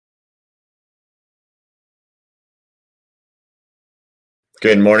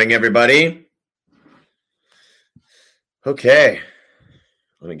Good morning, everybody. Okay,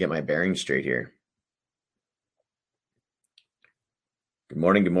 let me get my bearings straight here. Good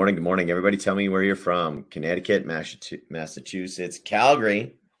morning, good morning, good morning. Everybody tell me where you're from. Connecticut, Massachusetts,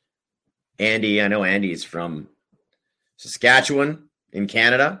 Calgary. Andy, I know Andy's from Saskatchewan in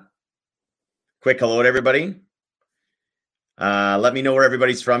Canada. Quick hello to everybody. Let me know where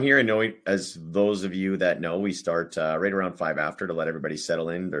everybody's from here. I know, as those of you that know, we start right around 5 after to let everybody settle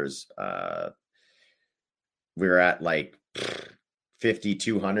in. We're at like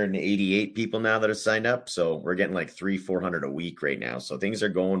 5,288 people now that have signed up. So we're getting like 300-400 a week right now. So things are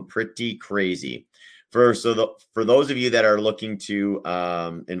going pretty crazy. For those of you that are looking to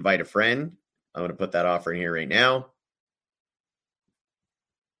invite a friend, I'm going to put that offer in here right now.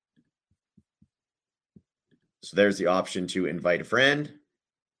 So there's the option to invite a friend.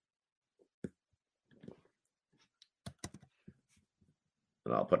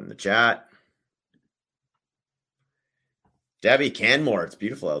 And I'll put in the chat. Debbie Canmore, it's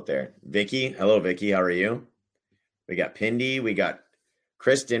beautiful out there. Vicky, hello, Vicky. How are you? We got Pindy. We got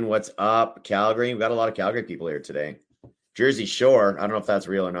Kristen. What's up? Calgary. We've got a lot of Calgary people here today. Jersey Shore. I don't know if that's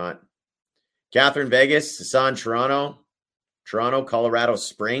real or not. Catherine, Vegas. Hassan, Toronto. Toronto, Colorado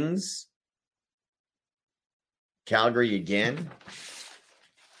Springs. Calgary again.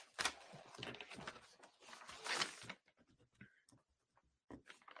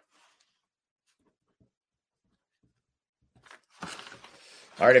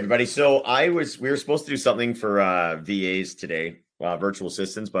 All right, everybody. So we were supposed to do something for VAs today, virtual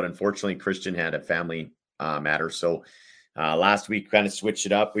assistants, but unfortunately, Christian had a family matter. So last week, kind of switched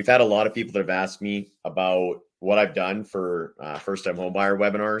it up. We've had a lot of people that have asked me about what I've done for first-time homebuyer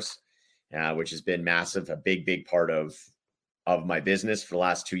webinars, which has been massive, a big part of my business for the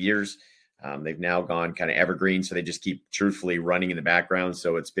last 2 years. They've now gone kind of evergreen, so they just keep truthfully running in the background.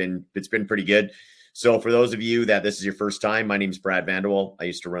 So it's been pretty good. So for those of you that this is your first time, my name is Brad Vanderwall. I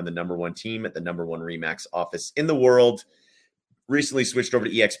used to run the #1 team at the #1 RE/MAX office in the world. Recently switched over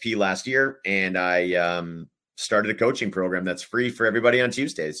to EXP last year, and I started a coaching program that's free for everybody on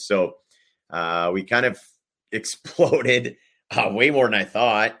Tuesdays. So we kind of exploded way more than I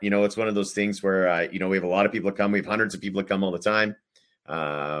thought. You know, it's one of those things where, we have a lot of people that come. We have hundreds of people that come all the time.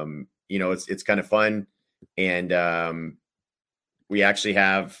 It's kind of fun. And we actually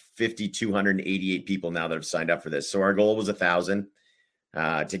have 5,288 people now that have signed up for this. So our goal was 1,000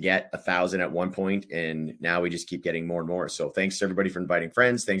 to get 1,000 at one point, and now we just keep getting more and more. So thanks to everybody for inviting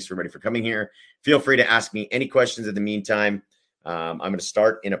friends. Thanks to everybody for coming here. Feel free to ask me any questions in the meantime. I'm going to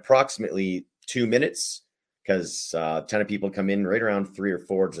start in approximately 2 minutes because a ton of people come in right around 3 or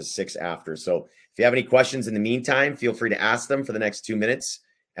 4 to 6 after. So if you have any questions in the meantime, feel free to ask them for the next 2 minutes.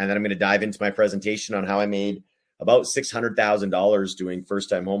 And then I'm going to dive into my presentation on how I made about $600,000 doing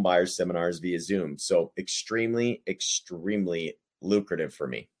first-time home buyer seminars via Zoom. So extremely, extremely lucrative for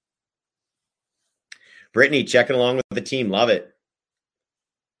me. Brittany, checking along with the team. Love it.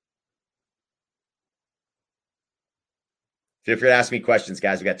 Feel free to ask me questions,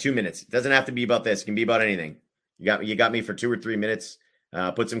 guys. We got 2 minutes. It doesn't have to be about this. It can be about anything. You got me for 2 or 3 minutes.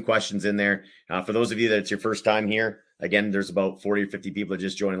 Put some questions in there. For those of you that it's your first time here, again, there's about 40 or 50 people that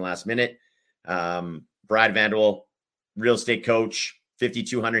just joined last minute. Brad Vanderwall, real estate coach,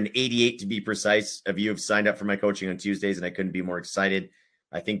 5,288 to be precise of you have signed up for my coaching on Tuesdays, and I couldn't be more excited.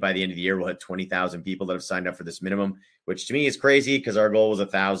 I think by the end of the year, we'll have 20,000 people that have signed up for this minimum, which to me is crazy because our goal was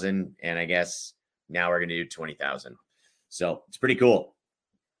 1,000, and I guess now we're going to do 20,000. So it's pretty cool.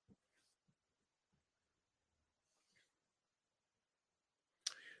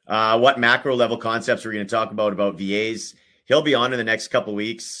 What macro level concepts we're going to talk about VAs? He'll be on in the next couple of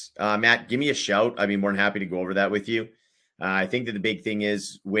weeks. Matt, give me a shout. I'd be more than happy to go over that with you. I think that the big thing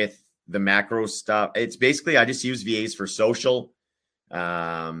is with the macro stuff, it's basically I just use VAs for social.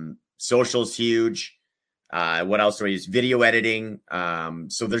 Social's huge. What else do I use? Video editing.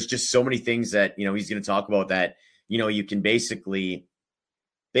 So there's just so many things that, he's going to talk about that, you can basically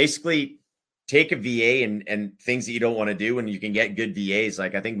take a VA and things that you don't want to do, and you can get good VAs.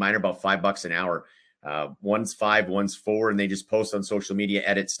 Like I think mine are about $5 an hour. One's 5, one's 4, and they just post on social media,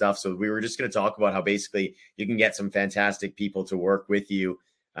 edit stuff. So we were just going to talk about how basically you can get some fantastic people to work with you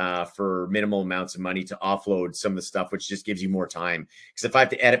for minimal amounts of money to offload some of the stuff, which just gives you more time. Because if I have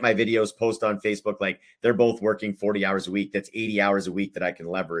to edit my videos, post on Facebook, like they're both working 40 hours a week. That's 80 hours a week that I can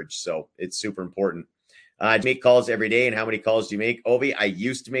leverage. So it's super important. I make calls every day. And how many calls do you make? Ovi, I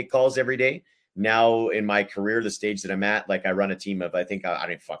used to make calls every day. Now in my career, the stage that I'm at, like I run a team of, I think, I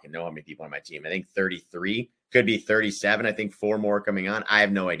don't fucking know how many people on my team. I think 33, could be 37. I think 4 more coming on. I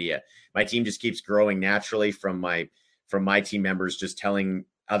have no idea. My team just keeps growing naturally from my from my team members just telling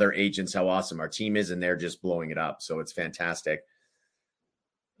other agents how awesome our team is, and they're just blowing it up. So it's fantastic.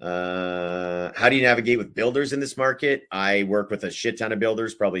 How do you navigate with builders in this market? I work with a shit ton of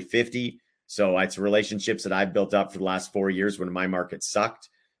builders, probably 50. So it's relationships that I've built up for the last 4 years when my market sucked.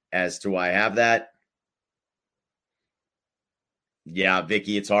 As to why I have that. Yeah,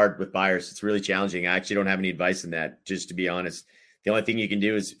 Vicky, it's hard with buyers. It's really challenging. I actually don't have any advice in that, just to be honest. The only thing you can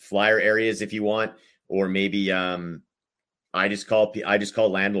do is flyer areas if you want, or maybe I just call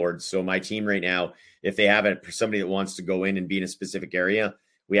landlords. So my team right now, if they have somebody that wants to go in and be in a specific area,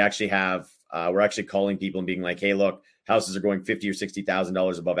 we actually have we're actually calling people and being like, hey, look, houses are going $50,000 or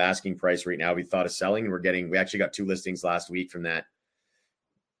 $60,000 above asking price right now. We thought of selling, and we actually got 2 listings last week from that.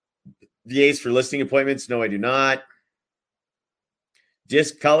 VAs for listing appointments? No, I do not.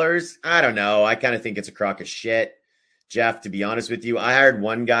 Disc colors? I don't know. I kind of think it's a crock of shit, Jeff, to be honest with you. I hired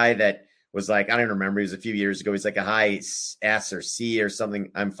one guy that was like, I don't remember. It was a few years ago. He's like a high S or C or something.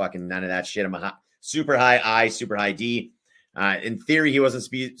 I'm fucking none of that shit. I'm a super high I, super high D. In theory, he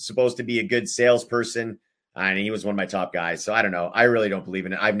wasn't supposed to be a good salesperson. And he was one of my top guys. So I don't know. I really don't believe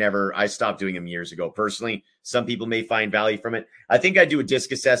in it. I stopped doing them years ago. Personally, some people may find value from it. I think I do a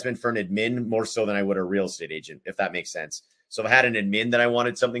disc assessment for an admin more so than I would a real estate agent, if that makes sense. So if I had an admin that I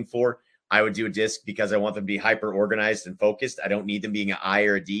wanted something for, I would do a disc because I want them to be hyper organized and focused. I don't need them being an I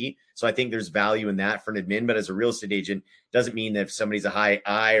or a D. So I think there's value in that for an admin. But as a real estate agent, doesn't mean that if somebody's a high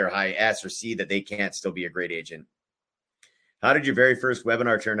I or high S or C that they can't still be a great agent. How did your very first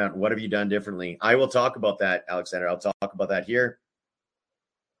webinar turn out? What have you done differently? I will talk about that, Alexander. I'll talk about that here.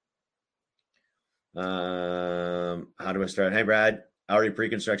 How do I start? Hey, Brad. Already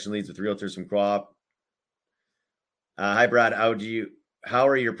pre-construction leads with realtors from Co-op. Hi, Brad. How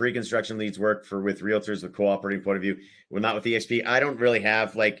are your pre-construction leads work with realtors with cooperating point of view? Well, not with EXP. I don't really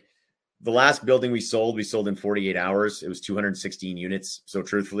have the last building we sold in 48 hours. It was 216 units. So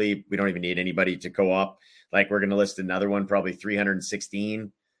truthfully, we don't even need anybody to co-op. We're going to list another one, probably 316.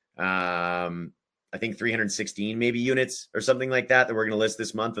 I think 316 maybe units or something like that we're going to list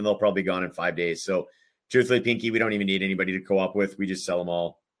this month, and they'll probably be gone in 5 days. So truthfully, Pinky, we don't even need anybody to co-op with. We just sell them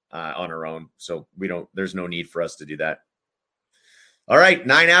all on our own. So there's no need for us to do that. All right,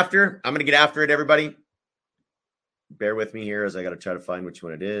 9 after. I'm going to get after it, everybody. Bear with me here as I got to try to find which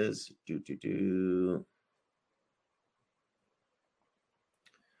one it is. I'm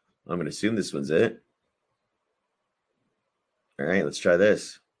going to assume this one's it. All right, let's try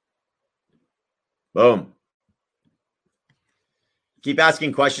this. Boom. Keep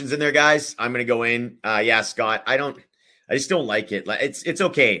asking questions in there, guys. I'm going to go in. Yeah, Scott, I just don't like it. It's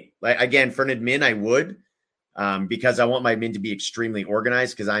okay. Again, for an admin, I would, because I want my admin to be extremely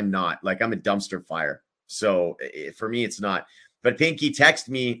organized, because I'm not. I'm a dumpster fire. So for me, it's not. But Pinky, text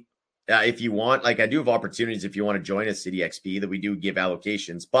me if you want. I do have opportunities if you want to join us at EXP that we do give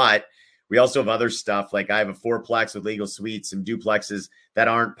allocations, but we also have other stuff. I have a 4-plex with legal suites, some duplexes that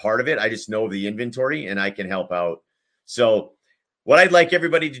aren't part of it. I just know the inventory and I can help out. So what I'd like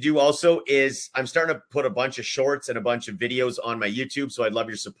everybody to do also is I'm starting to put a bunch of shorts and a bunch of videos on my YouTube. So I'd love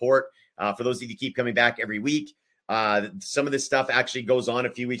your support. For those of you who keep coming back every week, some of this stuff actually goes on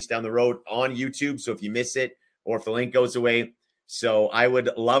a few weeks down the road on YouTube. So if you miss it or if the link goes away. So I would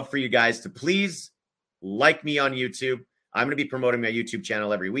love for you guys to please like me on YouTube. I'm going to be promoting my YouTube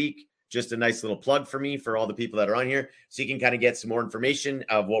channel every week. Just a nice little plug for me, for all the people that are on here, so you can kind of get some more information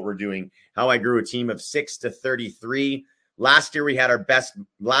of what we're doing, how I grew a team of 6 to 33. Last month,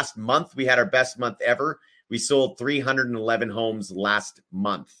 we had our best month ever. We sold 311 homes last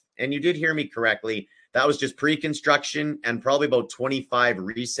month. And you did hear me correctly. That was just pre-construction and probably about 25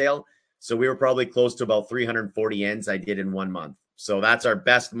 resale. So we were probably close to about 340 ends I did in 1 month. So that's our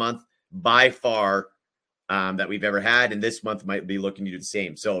best month by far that we've ever had. And this month might be looking to do the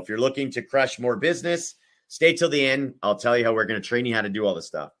same. So if you're looking to crush more business, stay till the end. I'll tell you how we're going to train you how to do all this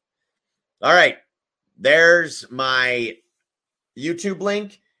stuff. All right. There's my YouTube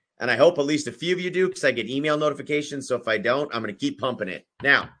link. And I hope at least a few of you do, because I get email notifications. So if I don't, I'm going to keep pumping it.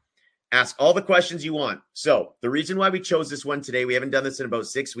 Now, ask all the questions you want. So the reason why we chose this one today, we haven't done this in about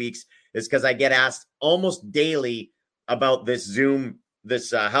 6 weeks, is because I get asked almost daily about this Zoom,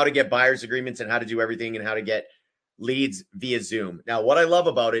 how to get buyer's agreements and how to do everything and how to get leads via Zoom. Now, what I love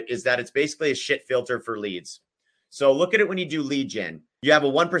about it is that it's basically a shit filter for leads. So look at it when you do lead gen. You have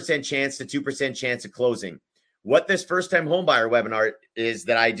a 1% chance to 2% chance of closing. What this first-time homebuyer webinar is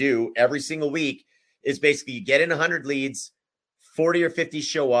that I do every single week is basically you get in 100 leads, 40 or 50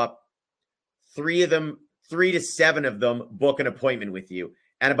 show up, 3 to 7 of them book an appointment with you,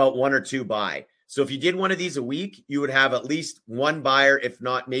 and about 1 or 2 buy. So if you did one of these a week, you would have at least 1 buyer, if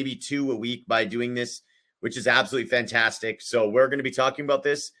not maybe 2 a week by doing this which is absolutely fantastic. So we're going to be talking about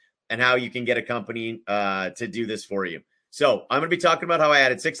this and how you can get a company to do this for you. So I'm going to be talking about how I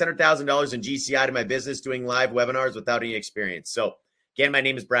added $600,000 in GCI to my business doing live webinars without any experience. So again, my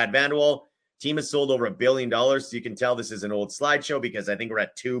name is Brad Vanderwall. Team has sold over $1 billion. So you can tell this is an old slideshow because I think we're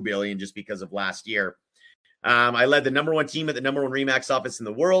at 2 billion just because of last year. I led the #1 team at the #1 Remax office in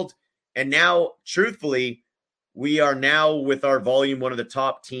the world. And now, truthfully, we are now with our volume, one of the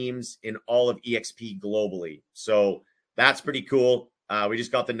top teams in all of EXP globally. So that's pretty cool. We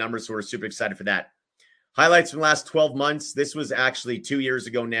just got the numbers, so we're super excited for that. Highlights from the last 12 months. This was actually 2 years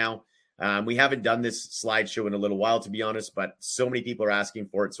ago now. We haven't done this slideshow in a little while, to be honest, but so many people are asking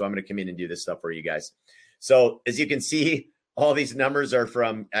for it. So I'm going to come in and do this stuff for you guys. So as you can see, all these numbers are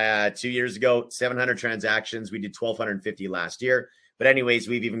from 2 years ago, 700 transactions. We did 1,250 last year. But anyways,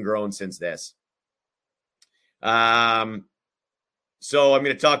 we've even grown since this. So I'm going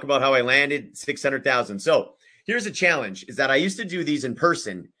to talk about how I landed 600,000. So here's a challenge is that I used to do these in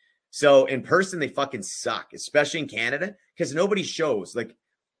person. So in person, they fucking suck, especially in Canada, because nobody shows. Like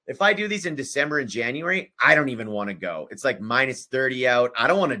if I do these in December and January, I don't even want to go. It's like -30 out. I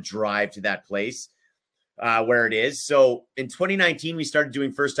don't want to drive to that place where it is. So in 2019, we started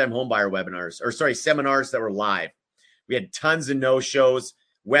doing first-time homebuyer webinars, or sorry, seminars that were live. We had tons of no-shows,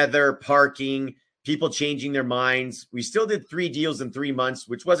 weather, parking, people changing their minds. We still did 3 deals in 3 months,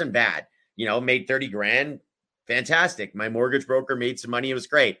 which wasn't bad. You know, made 30 grand. Fantastic. My mortgage broker made some money. It was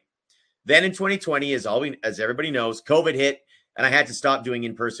great. Then in 2020, as everybody knows, COVID hit, and I had to stop doing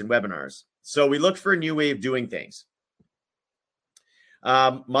in-person webinars. So we looked for a new way of doing things.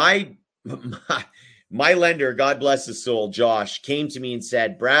 My lender, God bless his soul, Josh, came to me and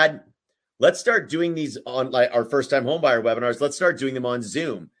said, Brad, let's start doing these on like our first-time homebuyer webinars. Let's start doing them on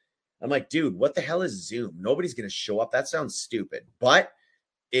Zoom. I'm like, dude, what the hell is Zoom? Nobody's going to show up. That sounds stupid. But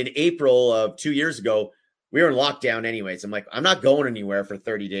in April of 2 years ago, we were in lockdown anyways. I'm like, I'm not going anywhere for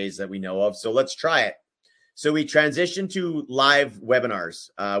 30 days that we know of. So let's try it. So we transitioned to live webinars,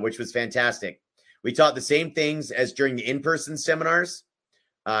 which was fantastic. We taught the same things as during the in-person seminars.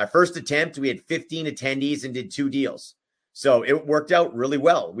 First attempt, we had 15 attendees and did 2 deals. So it worked out really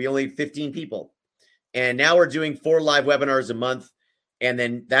well. We only had 15 people. And now we're doing 4 live webinars a month. And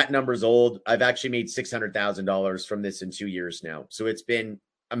then that number's old. I've actually made $600,000 from this in 2 years now. So it's been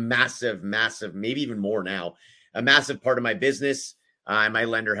a massive, maybe even more now, a massive part of my business. And my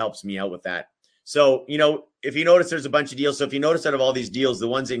lender helps me out with that. So, you know, if you notice, there's a bunch of deals. So if you notice out of all these deals, the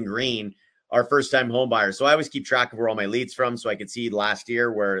ones in green are first-time home buyers. So I always keep track of where all my leads from, so I can see last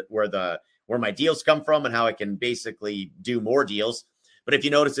year where my deals come from and how I can basically do more deals. But if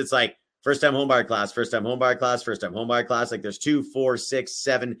you notice, it's like first-time home buyer class, first-time home buyer class, first-time home buyer class. Like there's 2, 4, 6,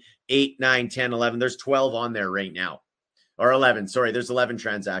 7, 8, 9, 10, 11. There's 12 on there right now. Or 11, sorry, there's 11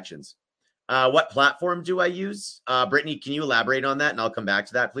 transactions. What platform do I use? Brittany, can you elaborate on that? And I'll come back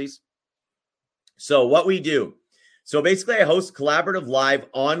to that, please. So what we do. So basically, I host collaborative live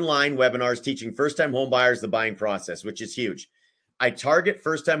online webinars teaching first-time home buyers the buying process, which is huge. I target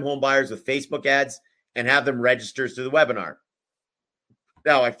first-time home buyers with Facebook ads and have them register to the webinar.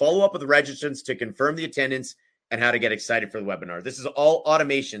 Now, I follow up with the registrants to confirm the attendance and how to get excited for the webinar. This is all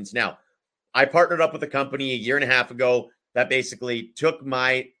automations. Now, I partnered up with a company a year and a half ago that basically took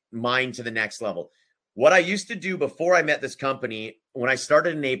my mind to the next level. What I used to do before I met this company, when I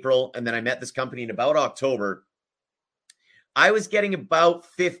started in April, and then I met this company in about October, I was getting about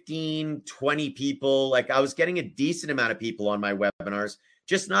 15, 20 people. Like I was getting a decent amount of people on my webinars,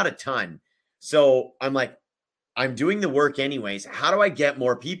 just not a ton. So I'm like, I'm doing the work anyways. How do I get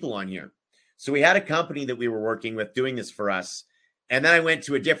more people on here? So we had a company that we were working with doing this for us. And then I went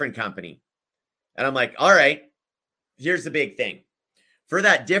to a different company. And I'm like, all right, here's the big thing. For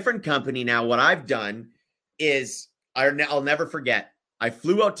that different company now, what I've done is I'll never forget. I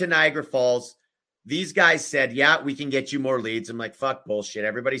flew out to Niagara Falls. These guys said, yeah, we can get you more leads. I'm like, fuck bullshit.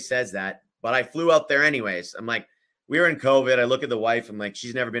 Everybody says that. But I flew out there anyways. I'm like, we were in COVID. I look at the wife. I'm like,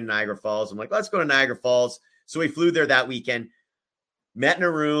 she's never been to Niagara Falls. I'm like, let's go to Niagara Falls. So we flew there that weekend, met in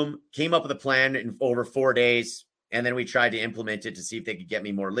a room, came up with a plan in over 4 days. And then we tried to implement it to see if they could get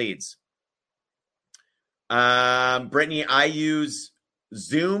me more leads. Brittany, I use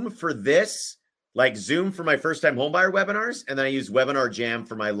Zoom for this, like Zoom for my first-time homebuyer webinars, and then I use Webinar Jam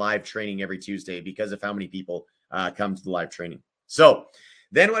for my live training every Tuesday because of how many people come to the live training. So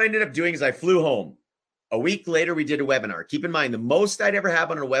then what I ended up doing is I flew home. A week later, we did a webinar. Keep in mind, the most I'd ever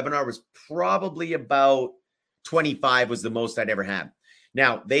have on a webinar was probably about 25 was the most I'd ever had.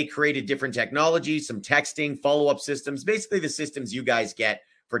 Now, they created different technologies, some texting, follow-up systems, basically the systems you guys get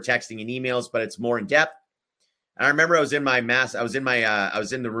for texting and emails, but it's more in depth. And I remember I was in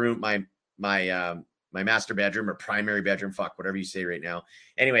the room, my my master bedroom or primary bedroom, fuck, whatever you say right now.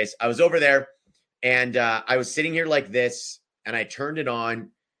 Anyways, I was over there and I was sitting here like this and I turned it on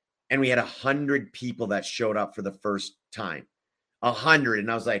and we had 100 people that showed up for the first time. 100.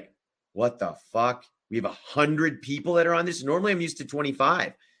 And I was like, what the fuck? We have 100 people that are on this. Normally I'm used to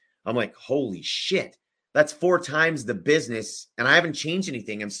 25. I'm like, holy shit. That's 4 times the business. And I haven't changed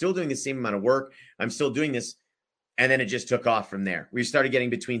anything. I'm still doing the same amount of work. I'm still doing this. And then it just took off from there. We started getting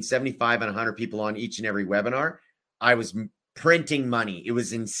between 75 and 100 people on each and every webinar. I was printing money. It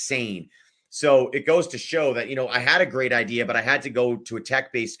was insane. So it goes to show that, I had a great idea, but I had to go to a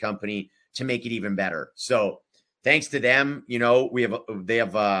tech-based company to make it even better. So thanks to them, they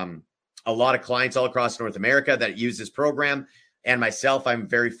have a lot of clients all across North America that use this program. And myself, I'm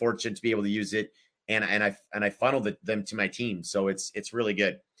very fortunate to be able to use it. And I funneled them to my team. So it's really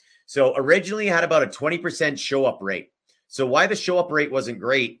good. So originally I had about a 20% show up rate. So why the show up rate wasn't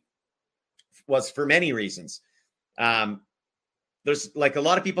great was for many reasons. There's like a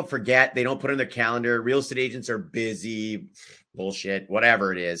lot of people forget, they don't put in their calendar. Real estate agents are busy, bullshit,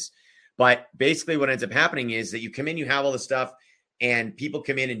 whatever it is. But basically what ends up happening is that you come in, you have all the stuff and people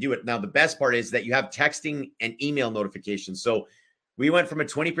come in and do it. Now, the best part is that you have texting and email notifications. So we went from a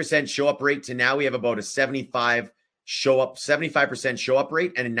 20% show up rate to now we have about a 75% show up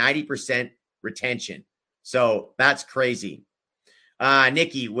rate and a 90% retention. So that's crazy.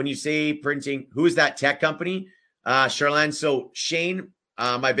 Nikki, when you say printing, who is that tech company? Charlene. So Shane,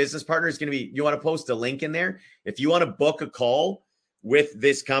 my business partner, is going to be, you want to post a link in there. If you want to book a call with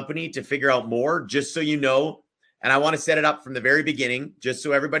this company to figure out more, just so you know, and I want to set it up from the very beginning, just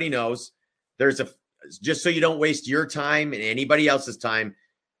so everybody knows, just so you don't waste your time and anybody else's time.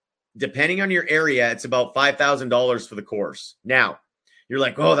 Depending on your area, it's about $5,000 for the course. Now, you're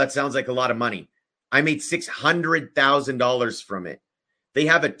like, oh, that sounds like a lot of money. I made $600,000 from it. They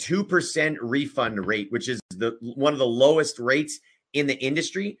have a 2% refund rate, which is one of the lowest rates in the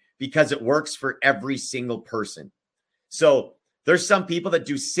industry because it works for every single person. So there's some people that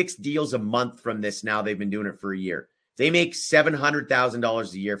do 6 deals a month from this now. They've been doing it for a year. They make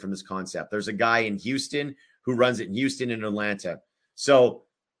 $700,000 a year from this concept. There's a guy in Houston who runs it in Houston and Atlanta. So,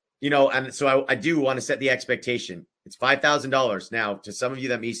 and so I do want to set the expectation. It's $5,000. Now, to some of you,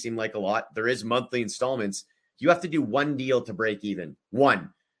 that may seem like a lot. There is monthly installments. You have to do 1 deal to break even. 1.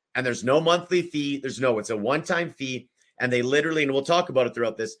 And there's no monthly fee. It's a one-time fee. And they literally, and we'll talk about it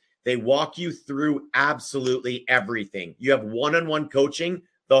throughout this, they walk you through absolutely everything. You have one-on-one coaching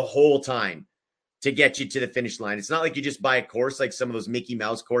the whole time to get you to the finish line. It's not like you just buy a course like some of those Mickey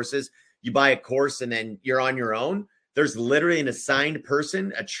Mouse courses. You buy a course and then you're on your own. There's literally an assigned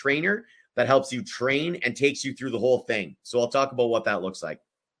person, a trainer that helps you train and takes you through the whole thing. So I'll talk about what that looks like.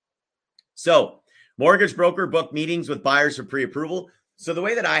 So mortgage broker book meetings with buyers for pre-approval. So the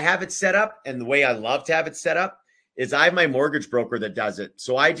way that I have it set up and the way I love to have it set up is I have my mortgage broker that does it.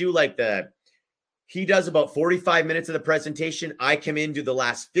 So I do he does about 45 minutes of the presentation. I come in, do the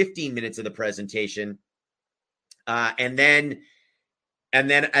last 15 minutes of the presentation. And then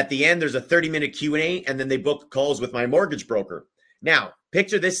at the end, there's a 30-minute Q&A, and then they book calls with my mortgage broker. Now,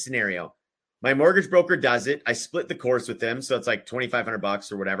 picture this scenario. My mortgage broker does it. I split the course with them. So it's like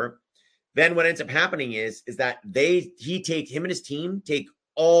 $2,500 or whatever. Then what ends up happening is that him and his team take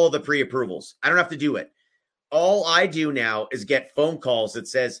all the pre-approvals. I don't have to do it. All I do now is get phone calls that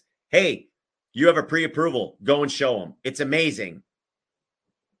says, hey, you have a pre-approval. Go and show them. It's amazing.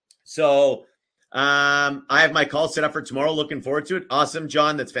 So I have my call set up for tomorrow. Looking forward to it. Awesome,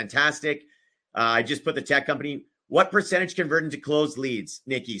 John. That's fantastic. I just put the tech company. What percentage convert into closed leads,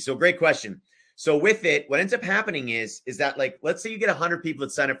 Nikki? So great question. So with it, what ends up happening is that let's say you get 100 people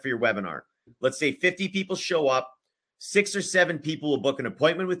that sign up for your webinar. Let's say 50 people show up, 6 or 7 people will book an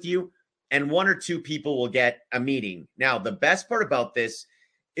appointment with you, and 1 or 2 people will get a meeting. Now, the best part about this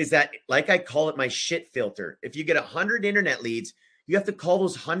is that, like I call it, my shit filter. If you get 100 internet leads, you have to call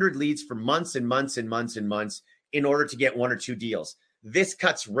those 100 leads for months and months and months and months in order to get 1 or 2 deals. This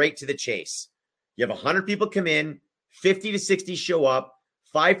cuts right to the chase. You have 100 people come in, 50 to 60 show up,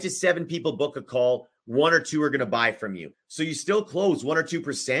 5 to 7 people book a call, 1 or 2 are going to buy from you. So you still close 1 or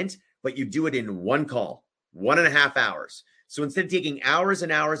 2%, but you do it in 1 call, 1.5 hours. So instead of taking hours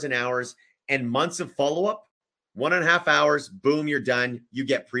and hours and hours and months of follow-up, 1.5 hours, boom, you're done. You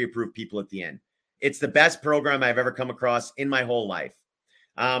get pre-approved people at the end. It's the best program I've ever come across in my whole life.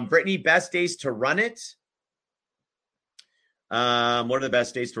 Brittany, best days to run it. What are the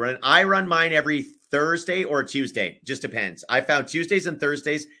best days to run it? I run mine every Thursday or Tuesday. Just depends. I found Tuesdays and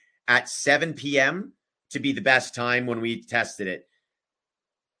Thursdays at 7 p.m. to be the best time when we tested it.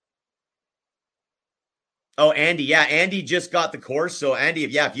 Oh, Andy. Yeah, Andy just got the course. So Andy,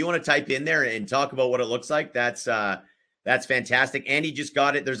 if you want to type in there and talk about what it looks like, that's fantastic. Andy just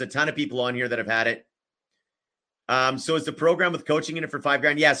got it. There's a ton of people on here that have had it. So it's the program with coaching in it for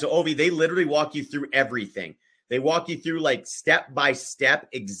 $5,000. Yeah. So Ovi, they literally walk you through everything. They walk you through like step by step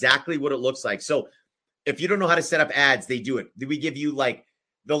exactly what it looks like. So if you don't know how to set up ads, they do it. We give you like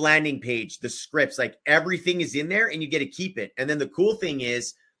the landing page, the scripts, like everything is in there and you get to keep it. And then the cool thing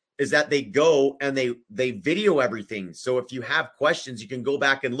is that they go and they video everything. So if you have questions, you can go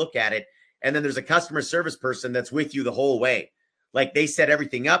back and look at it. And then there's a customer service person that's with you the whole way. Like they set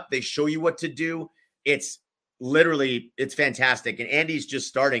everything up. They show you what to do. It's fantastic. And Andy's just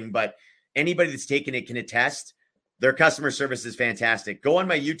starting, but anybody that's taken it can attest. Their customer service is fantastic. Go on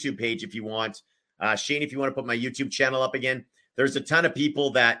my YouTube page if you want. Shane, if you want to put my YouTube channel up again, there's a ton of people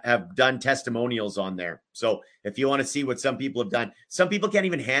that have done testimonials on there. So if you want to see what some people have done, some people can't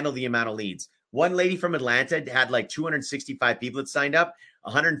even handle the amount of leads. One lady from Atlanta had like 265 people that signed up.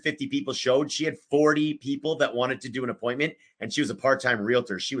 150 people showed. She had 40 people that wanted to do an appointment, and she was a part-time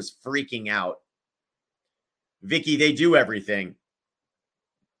realtor. She was freaking out. Vicky, they do everything.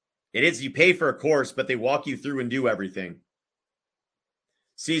 It is, you pay for a course, but they walk you through and do everything.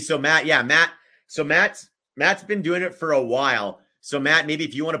 See, so Matt, so Matt's been doing it for a while. So Matt, maybe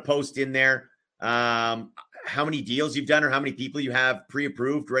if you want to post in there how many deals you've done or how many people you have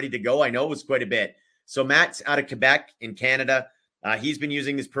pre-approved, ready to go. I know it was quite a bit. So Matt's out of Quebec in Canada. He's been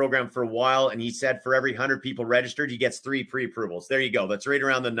using this program for a while, and he said for every 100 people registered, he gets 3 pre-approvals. There you go. That's right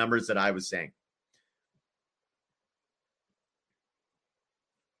around the numbers that I was saying.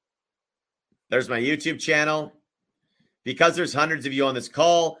 There's my YouTube channel. Because there's hundreds of you on this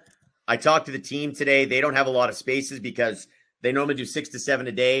call, I talked to the team today. They don't have a lot of spaces because they normally do 6 to 7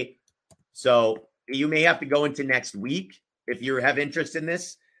 a day. So you may have to go into next week. If you have interest in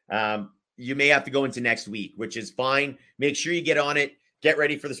this, you may have to go into next week, which is fine. Make sure you get on it. Get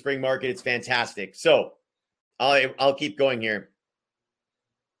ready for the spring market. It's fantastic. So I'll keep going here.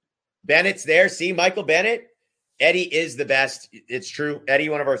 Bennett's there. See, Michael Bennett. Eddie is the best. It's true. Eddie,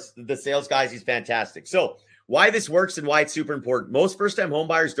 one of the sales guys, he's fantastic. So why this works and why it's super important. Most first-time home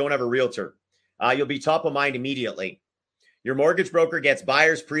buyers don't have a realtor. You'll be top of mind immediately. Your mortgage broker gets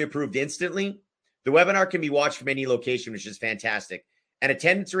buyers pre-approved instantly. The webinar can be watched from any location, which is fantastic. And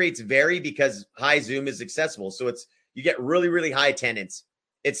attendance rates vary because high Zoom is accessible. So you get really, really high attendance.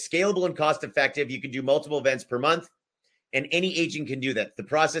 It's scalable and cost-effective. You can do multiple events per month, and any agent can do that. The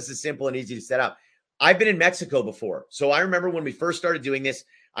process is simple and easy to set up. I've been in Mexico before. So I remember when we first started doing this,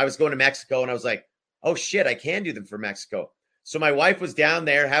 I was going to Mexico and I was like, oh shit, I can do them for Mexico. So my wife was down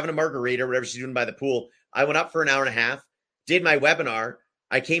there having a margarita, whatever she's doing by the pool. I went up for an hour and a half, did my webinar.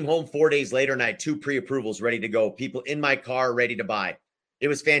 I came home 4 days later and I had 2 pre-approvals ready to go. People in my car ready to buy. It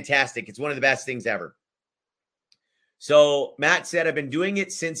was fantastic. It's one of the best things ever. So Matt said, I've been doing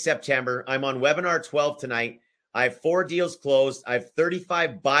it since September. I'm on webinar 12 tonight. I have 4 deals closed. I have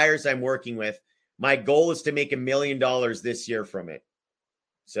 35 buyers I'm working with. My goal is to make $1 million this year from it.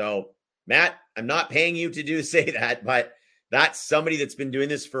 So, Matt, I'm not paying you to say that, but that's somebody that's been doing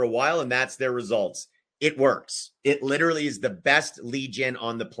this for a while, and that's their results. It works. It literally is the best lead gen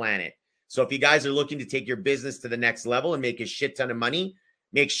on the planet. So if you guys are looking to take your business to the next level and make a shit ton of money,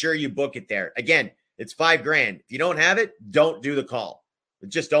 make sure you book it there. Again, it's $5,000. If you don't have it, don't do the call.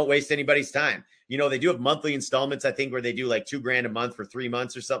 Just don't waste anybody's time. You know, they do have monthly installments, I think, where they do like $2,000 a month for 3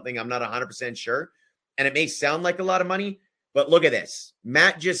 months or something. I'm not 100% sure. And it may sound like a lot of money, but look at this.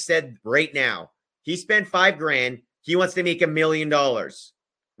 Matt just said right now, he spent $5,000. He wants to make $1 million.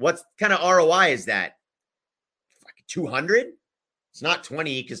 What kind of ROI is that? 200? It's not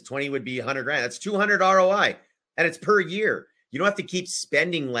 20 because 20 would be 100 grand. That's 200 ROI. And it's per year. You don't have to keep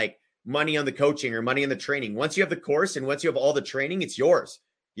spending like money on the coaching or money on the training. Once you have the course and once you have all the training, it's yours.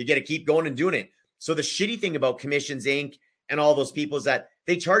 You get to keep going and doing it. So the shitty thing about Commissions Inc. and all those people is that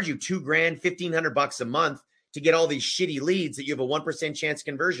they charge you $2,000, $1,500 a month to get all these shitty leads that you have a 1% chance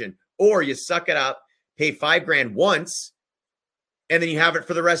conversion, or you suck it up, pay $5,000 once, and then you have it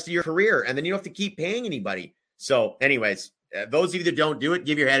for the rest of your career. And then you don't have to keep paying anybody. So anyways, those of you that don't do it,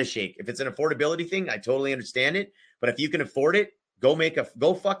 give your head a shake. If it's an affordability thing, I totally understand it. But if you can afford it,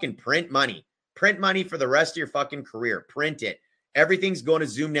 go fucking print money. Print money for the rest of your fucking career. Print it. Everything's going to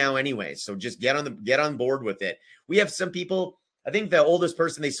Zoom now anyway. So just get on board with it. We have some people, I think the oldest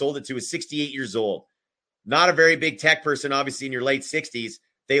person they sold it to is 68 years old. Not a very big tech person, obviously in your late 60s.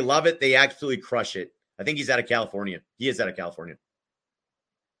 They love it. They absolutely crush it. I think he's out of California. He is out of California.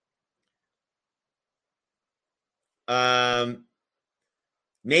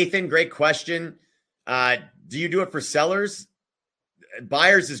 Nathan, great question. Do you do it for sellers?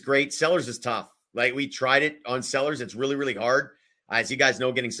 Buyers is great. Sellers is tough. Like we tried it on sellers. It's really, really hard. As you guys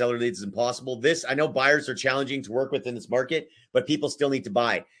know, getting seller leads is impossible. I know buyers are challenging to work with in this market, but people still need to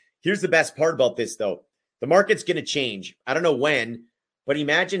buy. Here's the best part about this, though. The market's going to change. I don't know when, but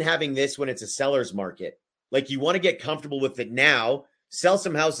imagine having this when it's a seller's market. Like you want to get comfortable with it now, sell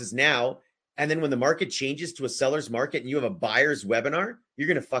some houses now, and then when the market changes to a seller's market and you have a buyer's webinar, you're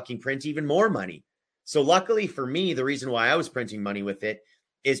going to fucking print even more money. So luckily for me, the reason why I was printing money with it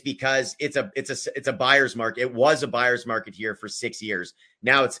is because it's a buyer's market. It was a buyer's market here for 6 years.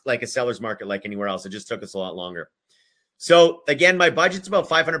 Now it's like a seller's market like anywhere else. It just took us a lot longer. So again, my budget's about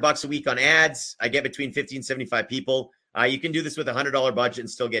 $500 a week on ads. I get between 50 and 75 people. You can do this with a $100 budget and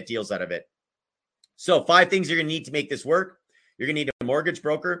still get deals out of it. So 5 things you're going to need to make this work. You're going to need a mortgage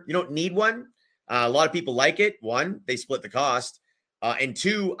broker. You don't need one. A lot of people like it. 1, they split the cost. And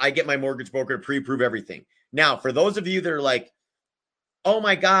 2, I get my mortgage broker to pre-approve everything. Now, for those of you that are like, oh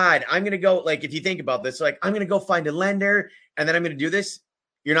my God, I'm going to go, like, if you think about this, like, I'm going to go find a lender and then I'm going to do this.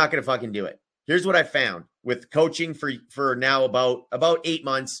 You're not going to fucking do it. Here's what I found with coaching for now about 8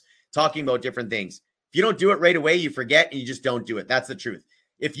 months, talking about different things. If you don't do it right away, you forget and you just don't do it. That's the truth.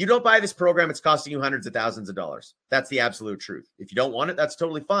 If you don't buy this program, it's costing you hundreds of thousands of dollars. That's the absolute truth. If you don't want it, that's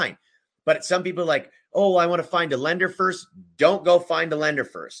totally fine. But some people are like, oh, I want to find a lender first. Don't go find a lender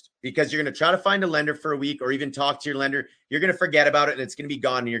first, because you're going to try to find a lender for a week or even talk to your lender. You're going to forget about it and it's going to be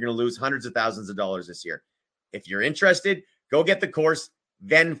gone and you're going to lose hundreds of thousands of dollars this year. If you're interested, go get the course,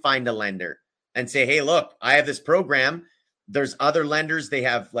 then find a lender and say, hey, look, I have this program. There's other lenders. They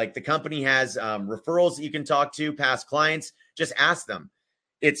have, like, the company has referrals that you can talk to, past clients. Just ask them.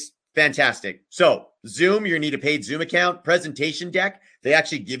 It's fantastic. So Zoom, you're going to need a paid Zoom account. Presentation deck. They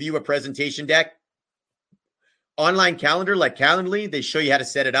actually give you a presentation deck. Online calendar, like Calendly, they show you how to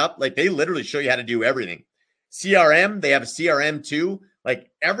set it up. Like, they literally show you how to do everything. CRM, they have a CRM too.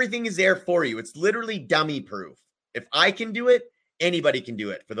 Like, everything is there for you. It's literally dummy proof. If I can do it, anybody can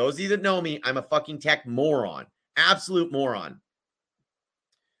do it. For those of you that know me, I'm a fucking tech moron. Absolute moron.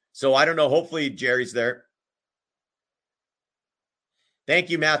 So I don't know. Hopefully Jerry's there. Thank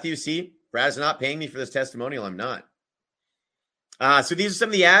you, Matthew. See, Brad's not paying me for this testimonial. I'm not. So these are some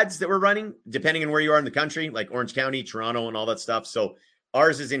of the ads that we're running, depending on where you are in the country, like Orange County, Toronto, and all that stuff. So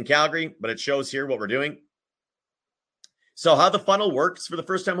ours is in Calgary, but it shows here what we're doing. So how the funnel works for the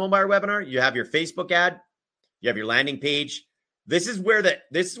first-time homebuyer webinar: you have your Facebook ad, you have your landing page. This is where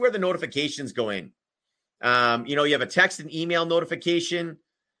the notifications go in. You have a text and email notification,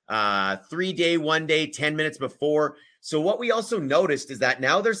 3-day, 1 day, 10 minutes before. So what we also noticed is that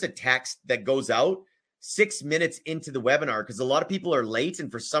now there's a text that goes out 6 minutes into the webinar, because a lot of people are late,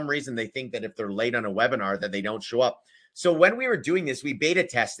 and for some reason they think that if they're late on a webinar that they don't show up. So when we were doing this, we beta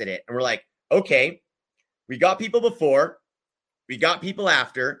tested it and we're like, okay, we got people before, we got people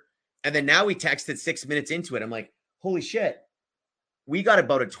after, and then now we texted 6 minutes into it. I'm like, holy shit. We got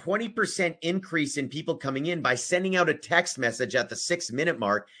about a 20% increase in people coming in by sending out a text message at the 6-minute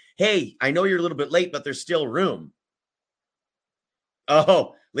mark. Hey, I know you're a little bit late, but there's still room.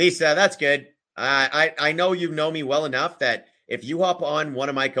 Oh, Lisa, that's good. I know you know me well enough that if you hop on one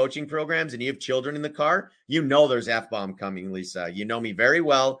of my coaching programs and you have children in the car, you know there's F-bomb coming, Lisa. You know me very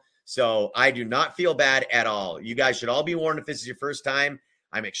well, so I do not feel bad at all. You guys should all be warned if this is your first time.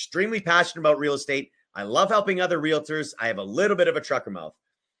 I'm extremely passionate about real estate. I love helping other realtors. I have a little bit of a trucker mouth.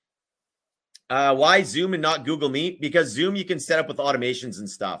 Why Zoom and not Google Meet? Because Zoom you can set up with automations and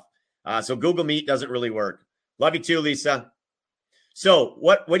stuff. So Google Meet doesn't really work. Love you too, Lisa. So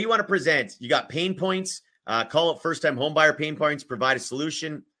what do you want to present? You got pain points. Call it first-time homebuyer pain points. Provide a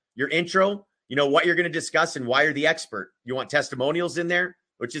solution. Your intro, what you're going to discuss and why you're the expert. You want testimonials in there,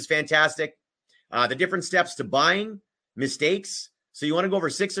 which is fantastic. The different steps to buying, mistakes. So you want to go over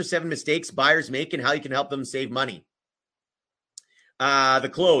 6 or 7 mistakes buyers make and how you can help them save money. The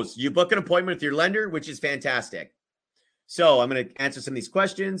close. You book an appointment with your lender, which is fantastic. So I'm going to answer some of these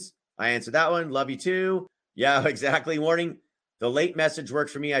questions. I answered that one. Love you too. Yeah, exactly. Warning. The late message worked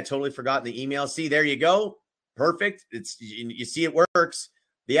for me. I totally forgot the email. See, there you go. Perfect. You see it works.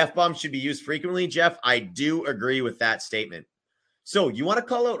 The F-bomb should be used frequently, Jeff. I do agree with that statement. So you want to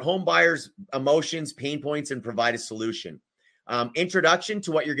call out home buyers' emotions, pain points, and provide a solution. Introduction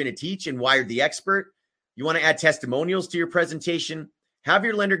to what you're going to teach and why you're the expert. You want to add testimonials to your presentation. Have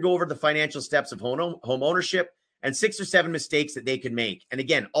your lender go over the financial steps of home ownership and 6 or 7 mistakes that they can make. And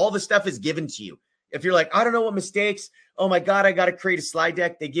again, all the stuff is given to you. If you're like, I don't know what mistakes, oh my God, I got to create a slide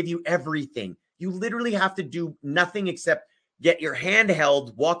deck. They give you everything. You literally have to do nothing except get your hand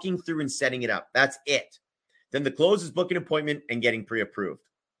held, walking through and setting it up. That's it. Then the close is booking an appointment and getting pre-approved.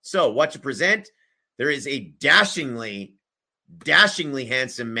 So what to present? There is a dashingly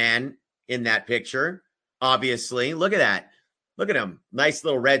handsome man in that picture, obviously. Look at that. Look at him. Nice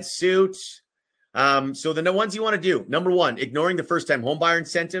little red suit. So the ones you want to do, number one, ignoring the first-time home buyer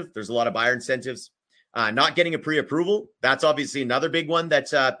incentive. There's a lot of buyer incentives. Not getting a pre-approval. That's obviously another big one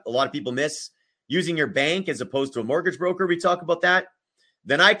that a lot of people miss. Using your bank as opposed to a mortgage broker. We talk about that.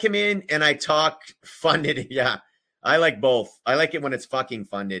 Then I come in and I talk funded. Yeah, I like both. I like it when it's fucking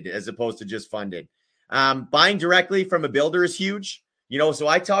funded as opposed to just funded. Buying directly from a builder is huge. So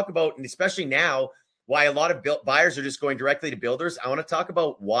I talk about, and especially now, why a lot of buyers are just going directly to builders. I want to talk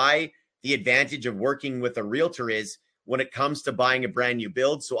about why the advantage of working with a realtor is when it comes to buying a brand new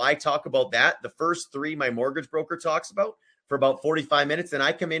build. So I talk about that. The first three, my mortgage broker talks about for about 45 minutes. Then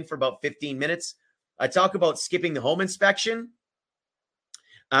I come in for about 15 minutes. I talk about skipping the home inspection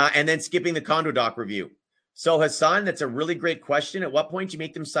and then skipping the condo doc review. So Hassan, that's a really great question. At what point do you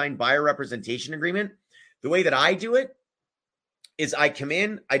make them sign buyer representation agreement? The way that I do it is I come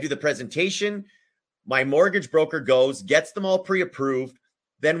in, I do the presentation. My mortgage broker goes, gets them all pre-approved.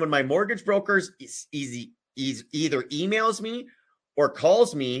 Then when my mortgage broker either emails me or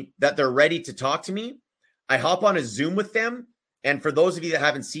calls me that they're ready to talk to me, I hop on a Zoom with them. And for those of you that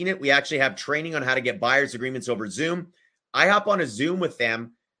haven't seen it, we actually have training on how to get buyer's agreements over Zoom. I hop on a Zoom with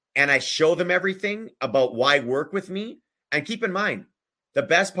them and I show them everything about why work with me. And keep in mind, the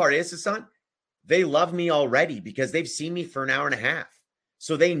best part is, Hassan, they love me already because they've seen me for an hour and a half.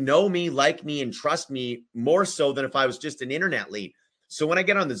 So they know me, like me, and trust me more so than if I was just an internet lead. So when I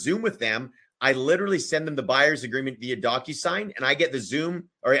get on the Zoom with them, I literally send them the buyer's agreement via DocuSign, and I get the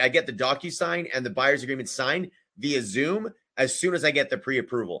DocuSign and the buyer's agreement signed via Zoom as soon as I get the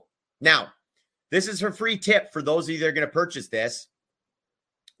pre-approval. Now, this is a free tip for those of you that are going to purchase this.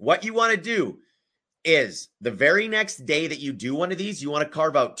 What you want to do is the very next day that you do one of these, you want to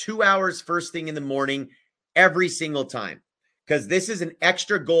carve out 2 hours first thing in the morning every single time, because this is an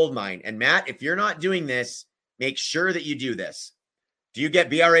extra gold mine. And Matt, if you're not doing this, make sure that you do this. Do you get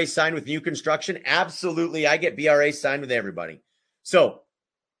BRA signed with new construction? Absolutely. I get BRA signed with everybody. So,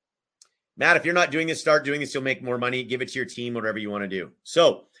 Matt, if you're not doing this, start doing this. You'll make more money. Give it to your team, whatever you want to do.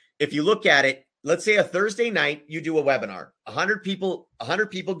 So if you look at it, let's say a Thursday night, you do a webinar. 100 people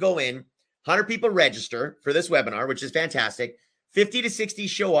go in, 100 people register for this webinar, which is fantastic. 50 to 60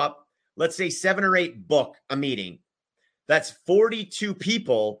 show up. Let's say 7 or 8 book a meeting. That's 42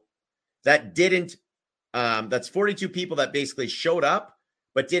 people that didn't. That's 42 people that basically showed up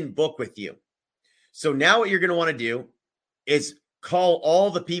but didn't book with you. So now what you're going to want to do is call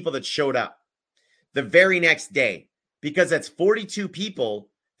all the people that showed up the very next day, because that's 42 people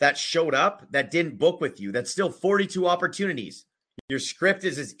that showed up that didn't book with you. That's still 42 opportunities. Your script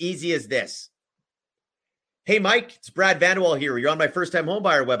is as easy as this. Hey, Mike, it's Brad Vanderwall here. You're on my first-time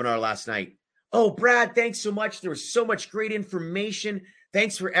homebuyer webinar last night. Oh, Brad, thanks so much. There was so much great information.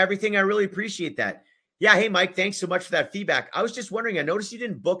 Thanks for everything. I really appreciate that. Yeah, hey, Mike, thanks so much for that feedback. I was just wondering, I noticed you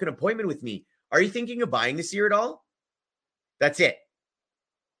didn't book an appointment with me. Are you thinking of buying this year at all? That's it.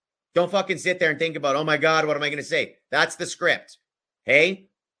 Don't fucking sit there and think about, oh my God, what am I going to say? That's the script. Hey,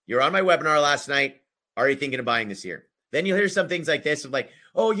 you're on my webinar last night. Are you thinking of buying this year? Then you'll hear some things like this of like,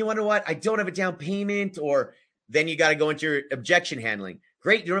 oh, you wonder what? I don't have a down payment. Or then you got to go into your objection handling.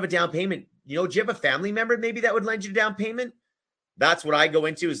 Great. You don't have a down payment. Do you have a family member maybe that would lend you a down payment? That's what I go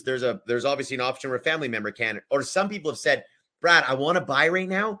into is there's obviously an option where a family member can, or some people have said, Brad, I want to buy right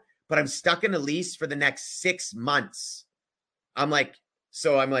now, but I'm stuck in a lease for the next 6 months. I'm like,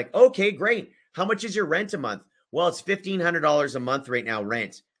 okay, great. How much is your rent a month? Well, it's $1,500 a month right now,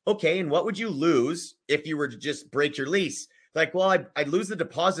 rent. Okay. And what would you lose if you were to just break your lease? Like, well, I'd lose the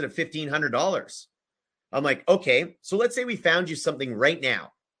deposit of $1,500. I'm like, okay. So let's say we found you something right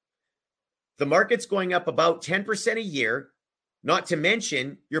now. The market's going up about 10% a year. Not to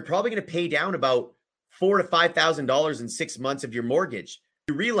mention, you're probably going to pay down about $4,000 to $5,000 in 6 months of your mortgage.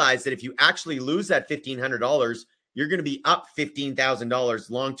 You realize that if you actually lose that $1,500, you're going to be up $15,000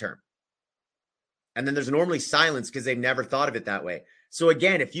 long-term. And then there's normally silence because they've never thought of it that way. So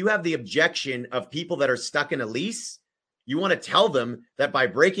again, if you have the objection of people that are stuck in a lease, you want to tell them that by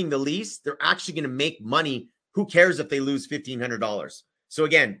breaking the lease, they're actually going to make money. Who cares if they lose $1,500? So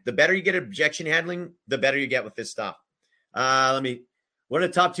again, the better you get objection handling, the better you get with this stuff. What are the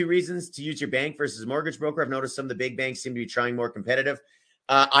top 2 reasons to use your bank versus a mortgage broker? I've noticed some of the big banks seem to be trying more competitive.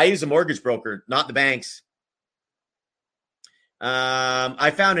 I use a mortgage broker, not the banks.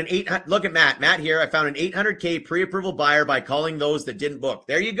 I found an 800. Look at Matt here. I found an 800K pre-approval buyer by calling those that didn't book.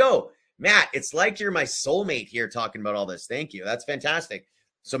 There you go. Matt, it's like you're my soulmate here talking about all this. Thank you. That's fantastic.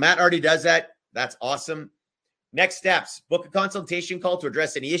 So Matt already does that. That's awesome. Next steps, book a consultation call to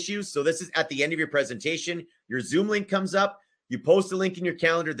address any issues. So this is at the end of your presentation. Your Zoom link comes up. You post a link in your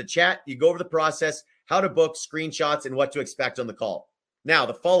calendar, the chat, you go over the process, how to book, screenshots, and what to expect on the call. Now,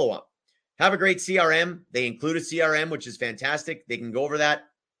 the follow-up. Have a great CRM. They include a CRM, which is fantastic. They can go over that.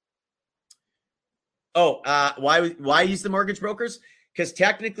 Oh, why use the mortgage brokers? Because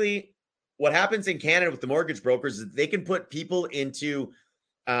technically, what happens in Canada with the mortgage brokers is they can put people into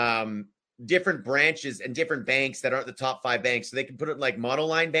different branches and different banks that aren't the top 5 banks. So they can put it in like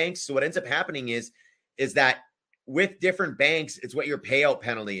monoline banks. So what ends up happening is that with different banks, it's what your payout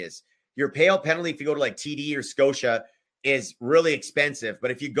penalty is. Your payout penalty, if you go to like TD or Scotia, is really expensive.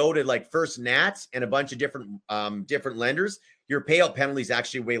 But if you go to like First Nats and a bunch of different lenders, your payout penalty is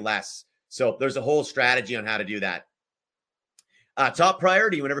actually way less. So there's a whole strategy on how to do that. Top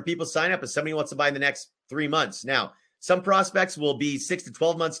priority whenever people sign up is somebody who wants to buy in the next 3 months. Now, some prospects will be 6 to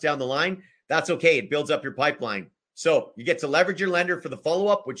 12 months down the line. That's okay. It builds up your pipeline. So you get to leverage your lender for the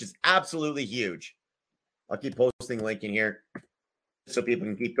follow-up, which is absolutely huge. I'll keep posting the link in here so people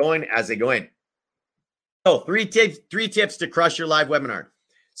can keep going as they go in. So three tips to crush your live webinar.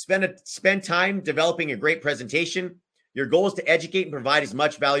 Spend time developing a great presentation. Your goal is to educate and provide as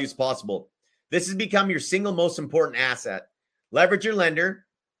much value as possible. This has become your single most important asset. Leverage your lender.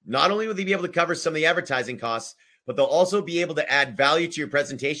 Not only will they be able to cover some of the advertising costs, but they'll also be able to add value to your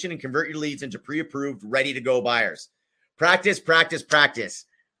presentation and convert your leads into pre-approved, ready-to-go buyers. Practice, practice, practice.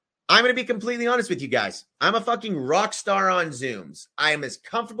 I'm going to be completely honest with you guys. I'm a fucking rock star on Zooms. I am as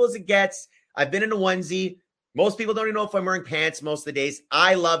comfortable as it gets. I've been in a onesie. Most people don't even know if I'm wearing pants most of the days.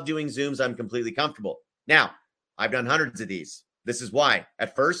 I love doing Zooms. I'm completely comfortable. Now, I've done hundreds of these. This is why.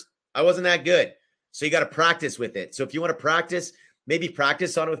 At first, I wasn't that good. So you got to practice with it. So if you want to practice, maybe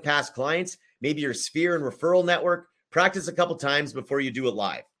practice on it with past clients, maybe your sphere and referral network, practice a couple times before you do it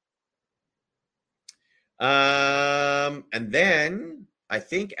live. And then I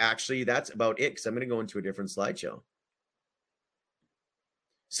think actually that's about it because I'm going to go into a different slideshow.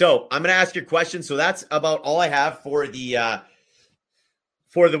 So I'm going to ask your questions. So that's about all I have for the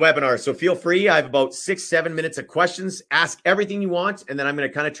webinar. So feel free. I have about 6-7 minutes of questions. Ask everything you want. And then I'm going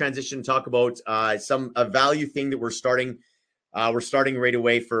to kind of transition and talk about a value thing that we're starting right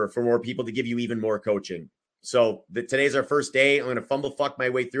away for more people to give you even more coaching. So today's our first day. I'm going to fumble fuck my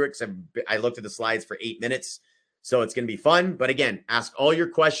way through it because I looked at the slides for 8 minutes. So it's going to be fun. But again, ask all your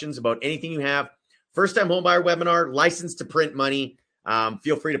questions about anything you have. First time homebuyer webinar, licensed to print money.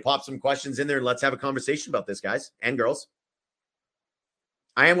 Feel free to pop some questions in there and let's have a conversation about this, guys and girls.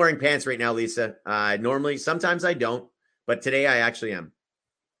 I am wearing pants right now, Lisa. Normally, sometimes I don't, but today I actually am.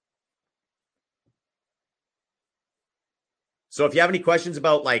 So if you have any questions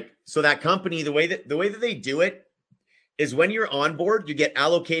about so that company, the way that they do it is when you're on board, you get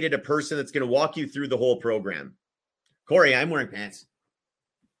allocated a person that's going to walk you through the whole program. Corey, I'm wearing pants.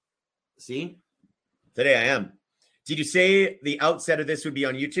 See? Today I am. Did you say the outset of this would be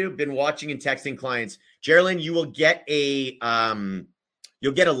on YouTube? Been watching and texting clients. Geraldine, you will get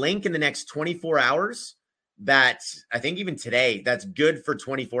you'll get a link in the next 24 hours that I think even today, that's good for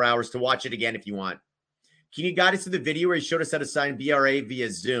 24 hours to watch it again if you want. Can you guide us to the video where you showed us how to sign BRA via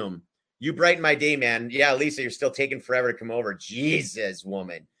Zoom? You brighten my day, man. Yeah, Lisa, you're still taking forever to come over. Jesus,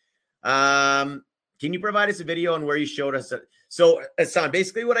 woman. Can you provide us a video on where you showed us? So, Hassan,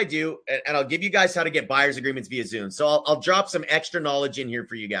 basically what I do, and I'll give you guys how to get buyer's agreements via Zoom. So I'll drop some extra knowledge in here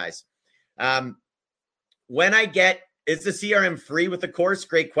for you guys. When I get, is the CRM free with the course?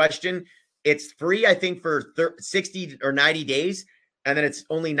 Great question. It's free, I think, for 60 or 90 days. And then it's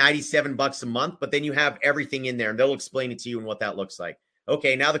only $97 a month. But then you have everything in there. And they'll explain it to you and what that looks like.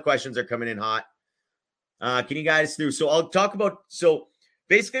 Okay, now the questions are coming in hot. Can you guys through? So I'll talk about, so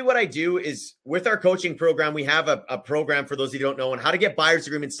basically what I do is with our coaching program, we have a program for those of you who don't know on how to get buyer's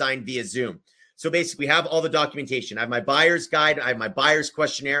agreements signed via Zoom. So basically we have all the documentation. I have my buyer's guide. I have my buyer's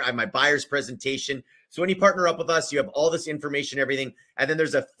questionnaire. I have my buyer's presentation. So when you partner up with us, you have all this information, everything. And then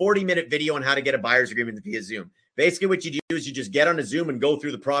there's a 40-minute video on how to get a buyer's agreement via Zoom. Basically what you do is you just get on a Zoom and go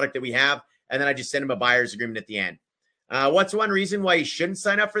through the product that we have. And then I just send them a buyer's agreement at the end. What's one reason why you shouldn't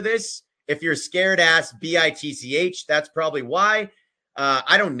sign up for this? If you're scared ass BITCH, that's probably why.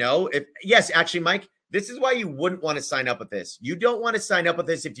 I don't know. Yes, actually, Mike, this is why you wouldn't want to sign up with this. You don't want to sign up with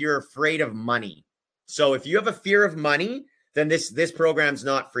this if you're afraid of money. So if you have a fear of money, then this program's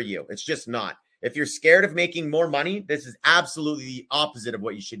not for you. It's just not. If you're scared of making more money, this is absolutely the opposite of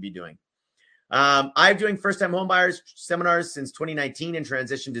what you should be doing. I'm doing first-time homebuyers seminars since 2019 and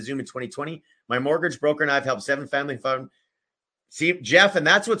transitioned to Zoom in 2020. My mortgage broker and I have helped 7 family fund. See, Jeff, and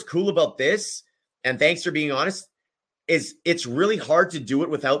that's what's cool about this, and thanks for being honest, is it's really hard to do it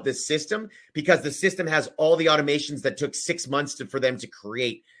without this system because the system has all the automations that took 6 months for them to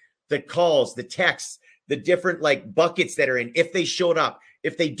create. The calls, the texts, the different like buckets that are in. If they showed up,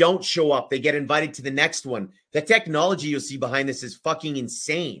 if they don't show up, they get invited to the next one. The technology you'll see behind this is fucking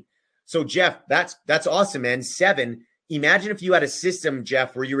insane. So Jeff, that's awesome, man. 7. Imagine if you had a system,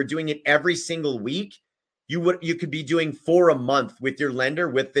 Jeff, where you were doing it every single week. You could be doing 4 a month with your lender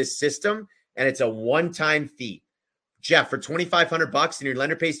with this system, and it's a one-time fee. Jeff, for $2,500 and your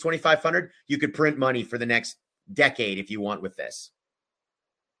lender pays $2,500, you could print money for the next decade if you want with this.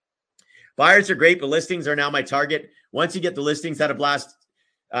 Buyers are great, but listings are now my target. Once you get the listings, had a blast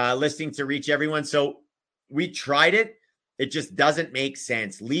listing to reach everyone. So we tried it. It just doesn't make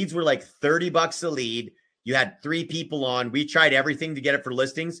sense. Leads were like $30 a lead. You had 3 people on. We tried everything to get it for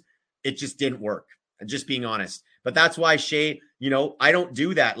listings. It just didn't work. I'm just being honest. But that's why, Shay, I don't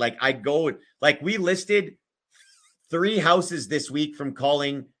do that. Like I go, like we listed 3 houses this week from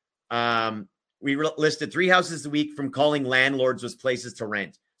calling. We listed 3 houses a week from calling landlords with places to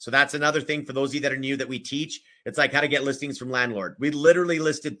rent. So that's another thing for those of you that are new that we teach. It's like how to get listings from landlord. We literally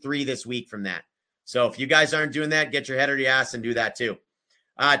listed 3 this week from that. So if you guys aren't doing that, get your head out of your ass and do that too.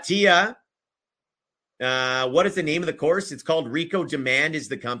 Tia, what is the name of the course? It's called Rico Demand is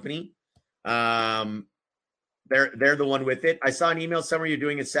the company. They're the one with it. I saw an email somewhere you're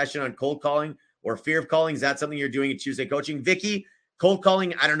doing a session on cold calling or fear of calling. Is that something you're doing at Tuesday Coaching? Vicky, cold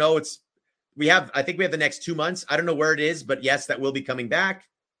calling, I don't know. I think we have the next 2 months. I don't know where it is, but yes, that will be coming back.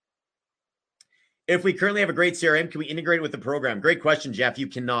 If we currently have a great CRM, can we integrate it with the program? Great question, Jeff. You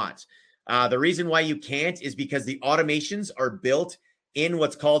cannot. The reason why you can't is because the automations are built in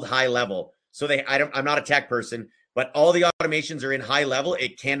what's called high level. So I'm not a tech person, but all the automations are in high level.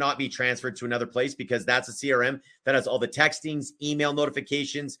 It cannot be transferred to another place because that's a CRM that has all the textings, email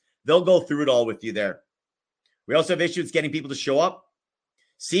notifications. They'll go through it all with you there. We also have issues getting people to show up.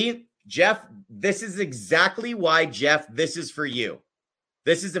 See, Jeff, this is exactly why, Jeff, this is for you.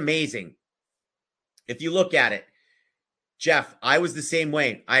 This is amazing. If you look at it, Jeff, I was the same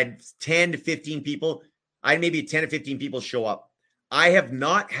way. I had 10 to 15 people. I had maybe 10 to 15 people show up. I have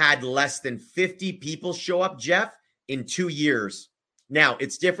not had less than 50 people show up, Jeff, in 2 years. Now,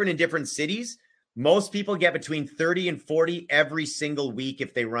 it's different in different cities. Most people get between 30 and 40 every single week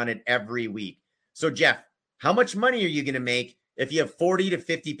if they run it every week. So, Jeff, how much money are you going to make if you have 40 to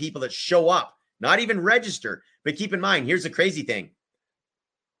 50 people that show up, not even register? But keep in mind, here's the crazy thing.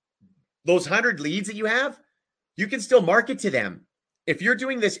 Those 100 leads that you have, you can still market to them. If you're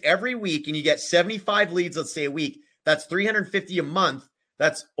doing this every week and you get 75 leads, let's say a week, that's 350 a month.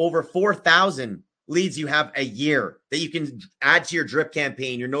 That's over 4,000 leads you have a year that you can add to your drip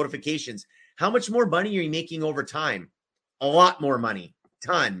campaign, your notifications. How much more money are you making over time? A lot more money.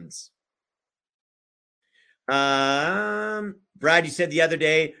 Tons. Brad, you said the other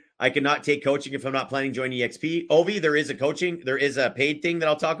day, I cannot take coaching if I'm not planning to join EXP. Ovi, there is a paid thing that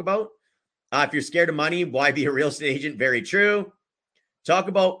I'll talk about. If you're scared of money, why be a real estate agent? Very true. Talk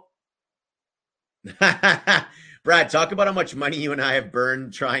about Brad, talk about how much money you and I have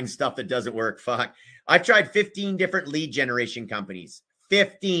burned trying stuff that doesn't work. Fuck. I've tried 15 different lead generation companies.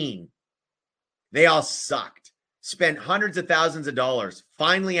 15. They all sucked. Spent hundreds of thousands of dollars.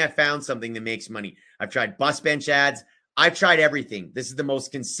 Finally, I found something that makes money. I've tried bus bench ads. I've tried everything. This is the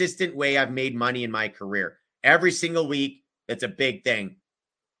most consistent way I've made money in my career. Every single week, it's a big thing.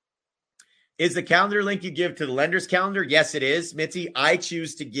 Is the calendar link you give to the lender's calendar? Yes, it is, Mitzi. I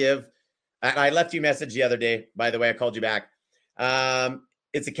choose to give. I left you a message the other day. By the way, I called you back.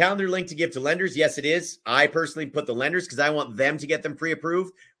 It's a calendar link to give to lenders. Yes, it is. I personally put the lenders because I want them to get them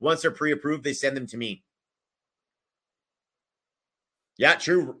pre-approved. Once they're pre-approved, they send them to me. Yeah,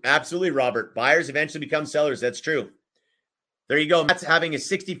 true. Absolutely, Robert. Buyers eventually become sellers. That's true. There you go. That's having a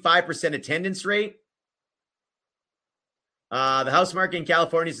 65% attendance rate. The house market in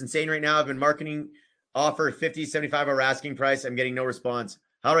California is insane right now. I've been marketing offer 50, 75 over asking price. I'm getting no response.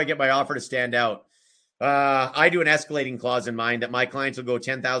 How do I get my offer to stand out? I do an escalating clause in mind that my clients will go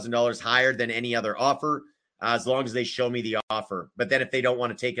 $10,000 higher than any other offer as long as they show me the offer. But then if they don't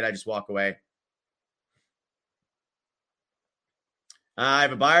want to take it, I just walk away. I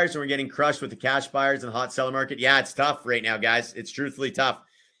have a buyer, so we're getting crushed with the cash buyers in the hot seller market. Yeah, it's tough right now, guys. It's truthfully tough.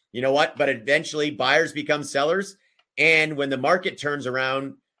 You know what? But eventually buyers become sellers. And when the market turns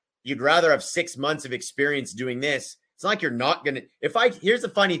around, you'd rather have 6 months of experience doing this. It's not like you're not going to, here's the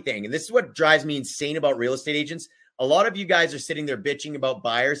funny thing, and this is what drives me insane about real estate agents. A lot of you guys are sitting there bitching about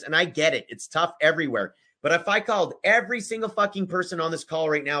buyers, and I get it. It's tough everywhere. But if I called every single fucking person on this call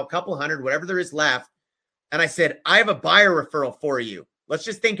right now, a couple hundred, whatever there is left, and I said, I have a buyer referral for you. Let's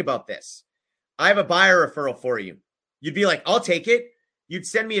just think about this. I have a buyer referral for you. You'd be like, I'll take it. You'd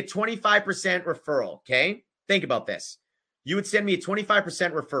send me a 25% referral, okay? Think about this. You would send me a 25%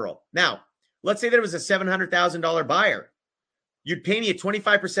 referral. Now, Let's say there was a $700,000 buyer. You'd pay me a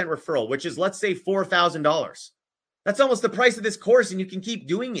 25% referral, which is, let's say, $4,000. That's almost the price of this course, and you can keep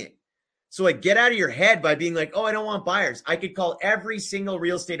doing it. So like, get out of your head by being like, oh, I don't want buyers. I could call every single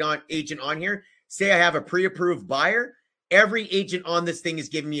real estate agent on here, say I have a pre-approved buyer. Every agent on this thing is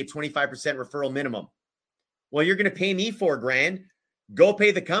giving me a 25% referral minimum. Well, you're going to pay me $4,000. Go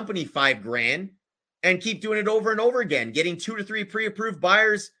pay the company $5,000 and keep doing it over and over again, getting 2 to 3 pre-approved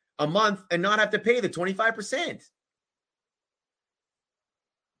buyers a month and not have to pay the 25%.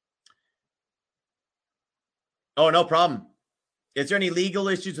 Oh, no problem. Is there any legal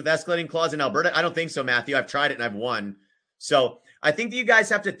issues with escalating clause in Alberta? I don't think so, Matthew. I've tried it and I've won. So I think that you guys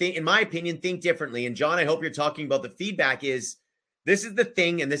have to think, in my opinion, think differently. And John, I hope you're talking about the feedback is, this is the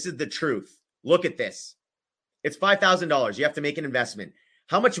thing and this is the truth. Look at this. It's $5,000. You have to make an investment.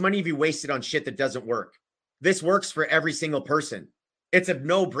 How much money have you wasted on shit that doesn't work? This works for every single person. It's a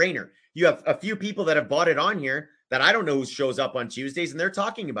no-brainer. You have a few people that have bought it on here that I don't know who shows up on Tuesdays and they're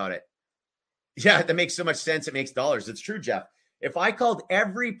talking about it. Yeah, that makes so much sense. It makes dollars. It's true, Jeff. If I called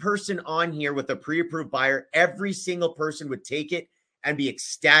every person on here with a pre-approved buyer, every single person would take it and be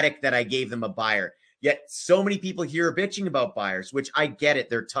ecstatic that I gave them a buyer. Yet so many people here are bitching about buyers, which I get it.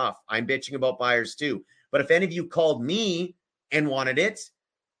 They're tough. I'm bitching about buyers too. But if any of you called me and wanted it,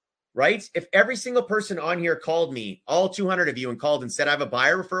 right? If every single person on here called me, all 200 of you, and called and said, I have a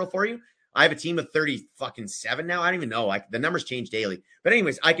buyer referral for you. I have a team of 37 now. I don't even know. The numbers change daily. But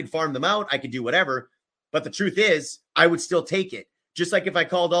anyways, I could farm them out. I could do whatever. But the truth is, I would still take it. Just like if I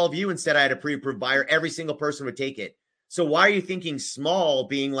called all of you and said I had a pre-approved buyer, every single person would take it. So why are you thinking small,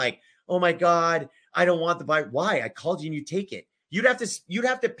 being like, oh my God, I don't want the buyer? Why? I called you and you take it. You'd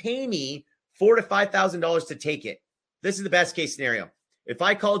have to pay me $4,000 to $5,000 to take it. This is the best case scenario. If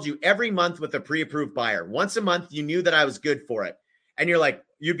I called you every month with a pre-approved buyer, once a month, you knew that I was good for it. And you're like,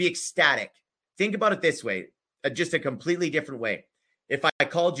 you'd be ecstatic. Think about it this way, just a completely different way. If I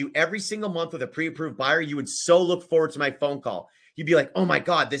called you every single month with a pre-approved buyer, you would so look forward to my phone call. You'd be like, oh my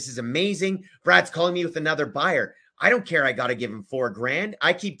God, this is amazing. Brad's calling me with another buyer. I don't care. I got to give him $4,000.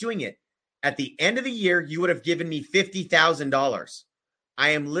 I keep doing it. At the end of the year, you would have given me $50,000. I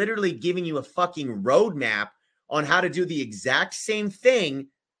am literally giving you a fucking roadmap on how to do the exact same thing,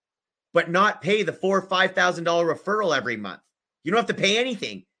 but not pay the $4,000 or $5,000 referral every month. You don't have to pay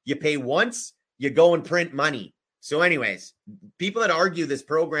anything. You pay once, you go and print money. So anyways, people that argue this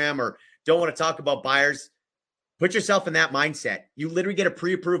program or don't want to talk about buyers, put yourself in that mindset. You literally get a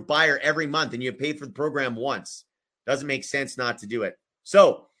pre-approved buyer every month and you pay for the program once. Doesn't make sense not to do it.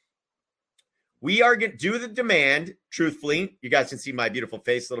 So we are going to do the demand, truthfully. You guys can see my beautiful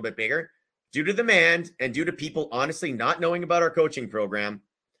face a little bit bigger. Due to demand and due to people honestly not knowing about our coaching program,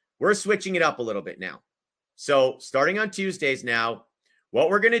 we're switching it up a little bit now. So starting on Tuesdays now, what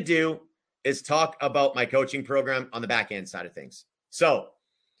we're going to do is talk about my coaching program on the back end side of things. So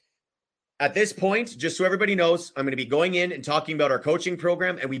at this point, just so everybody knows, I'm going to be going in and talking about our coaching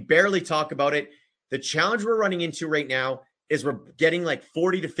program, and we barely talk about it. The challenge we're running into right now is we're getting like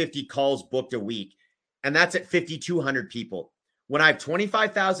 40 to 50 calls booked a week, and that's at 5,200 people. When I have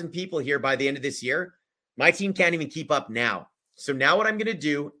 25,000 people here by the end of this year, my team can't even keep up now. So now what I'm going to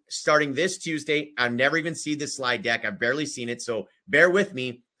do, starting this Tuesday, I've never even seen this slide deck. I've barely seen it, so bear with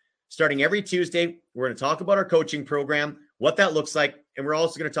me. Starting every Tuesday, we're going to talk about our coaching program, what that looks like, and we're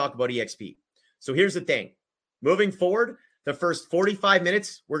also going to talk about EXP. So here's the thing. Moving forward, the first 45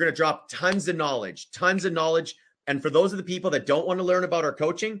 minutes, we're going to drop tons of knowledge. And for those of the people that don't want to learn about our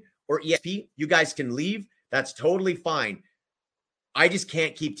coaching or EXP, you guys can leave. That's totally fine. I just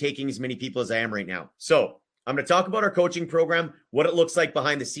can't keep taking as many people as I am right now. So I'm going to talk about our coaching program, what it looks like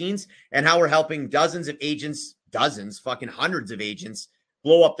behind the scenes, and how we're helping dozens of agents, hundreds of agents,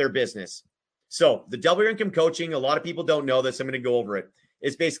 blow up their business. So the Double Your Income Coaching, a lot of people don't know this. I'm going to go over it.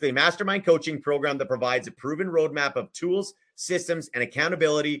 It's basically a mastermind coaching program that provides a proven roadmap of tools, systems, and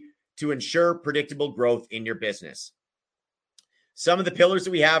accountability to ensure predictable growth in your business. Some of the pillars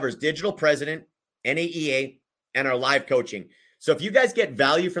that we have are Digital President, NAEA, and our live coaching. So if you guys get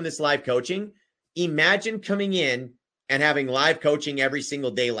value from this live coaching, imagine coming in and having live coaching every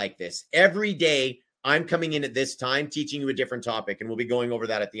single day like this. Every day, I'm coming in at this time, teaching you a different topic, and we'll be going over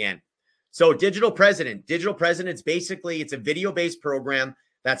that at the end. So Digital President's basically, it's a video-based program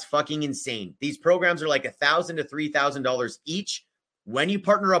that's fucking insane. These programs are like $1,000 to $3,000 each. When you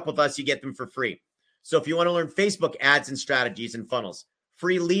partner up with us, you get them for free. So if you want to learn Facebook ads and strategies and funnels,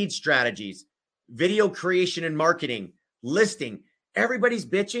 free lead strategies, video creation and marketing, listing, everybody's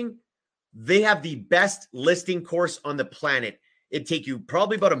bitching. They have the best listing course on the planet. It'd take you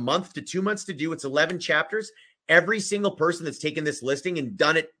probably about a month to 2 months to do. It's 11 chapters. Every single person that's taken this listing and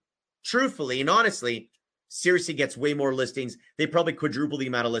done it truthfully and honestly, seriously gets way more listings. They probably quadruple the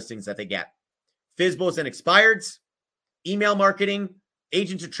amount of listings that they get. FSBOs and expireds, email marketing,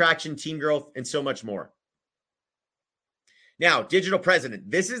 agent attraction, team growth, and so much more. Now, digital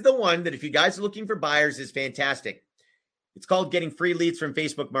president. This is the one that if you guys are looking for buyers is fantastic. It's called Getting Free Leads from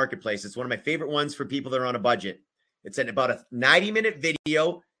Facebook Marketplace. It's one of my favorite ones for people that are on a budget. It's in about a 90-minute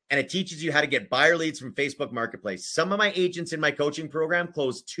video, and it teaches you how to get buyer leads from Facebook Marketplace. Some of my agents in my coaching program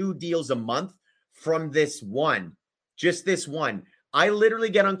close 2 deals a month from this one, just this one. I literally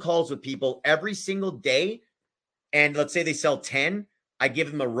get on calls with people every single day, and let's say they sell 10. I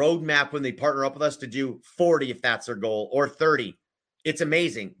give them a roadmap when they partner up with us to do 40 if that's their goal, or 30. It's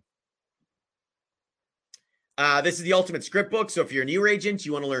amazing. This is the ultimate script book. So if you're a newer agent,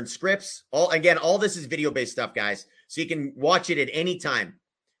 you want to learn scripts. All this is video-based stuff, guys. So you can watch it at any time.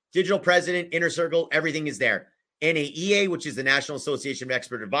 Digital President, Inner Circle, everything is there. NAEA, which is the National Association of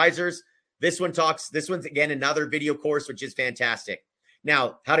Expert Advisors. This one's again another video course, which is fantastic.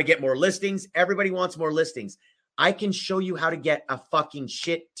 Now, how to get more listings. Everybody wants more listings. I can show you how to get a fucking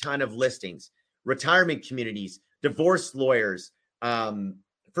shit ton of listings. Retirement communities, divorce lawyers,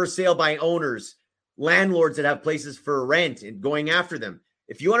 for sale by owners, landlords that have places for rent and going after them.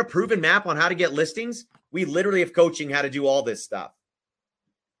 If you want a proven map on how to get listings, we literally have coaching how to do all this stuff.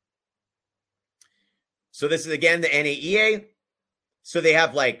 So this is again the NAEA. So they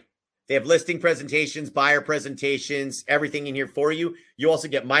have listing presentations, buyer presentations, everything in here for you. You also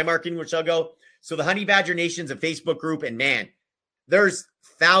get my marketing, which I'll go. So the Honey Badger Nation's a Facebook group, and man, there's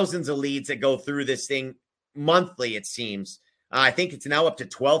thousands of leads that go through this thing monthly, it seems. I think it's now up to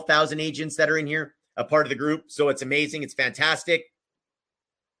 12,000 agents that are in here, a part of the group. So it's amazing. It's fantastic.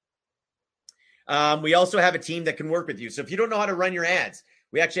 We also have a team that can work with you. So if you don't know how to run your ads,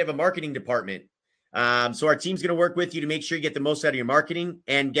 we actually have a marketing department. So our team's going to work with you to make sure you get the most out of your marketing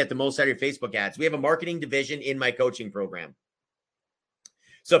and get the most out of your Facebook ads. We have a marketing division in my coaching program.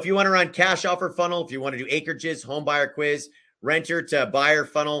 So if you want to run cash offer funnel, if you want to do acreages, home buyer quiz, renter to buyer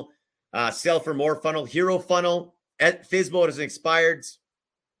funnel, sell for more funnel, hero funnel, FSBO as an expireds,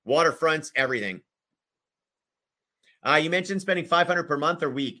 waterfronts, everything. You mentioned spending $500 per month or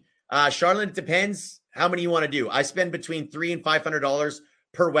week. Charlotte, it depends how many you want to do. I spend between $300 and $500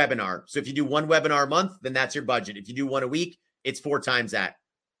 per webinar. So if you do one webinar a month, then that's your budget. If you do one a week, it's 4 times that.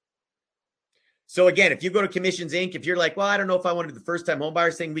 So again, if you go to Commissions Inc., if you're like, well, I don't know if I want to do the first time home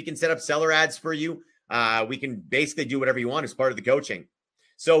buyers thing, we can set up seller ads for you. We can basically do whatever you want as part of the coaching.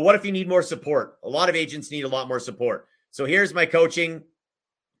 So what if you need more support? A lot of agents need a lot more support. So here's my coaching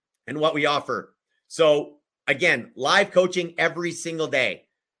and what we offer. So again, live coaching every single day.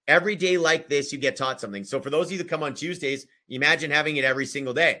 Every day like this, you get taught something. So for those of you that come on Tuesdays, imagine having it every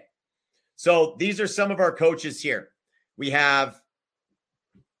single day. So these are some of our coaches here. We have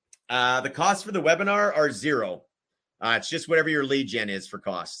the costs for the webinar are $0. It's just whatever your lead gen is for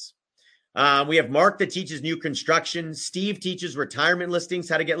costs. We have Mark that teaches new construction. Steve teaches retirement listings,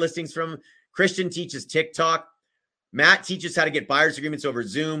 how to get listings from. Christian teaches TikTok. Matt teaches how to get buyer's agreements over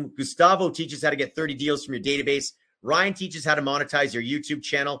Zoom. Gustavo teaches how to get 30 deals from your database. Ryan teaches how to monetize your YouTube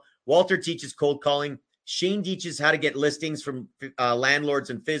channel. Walter teaches cold calling. Shane teaches how to get listings from landlords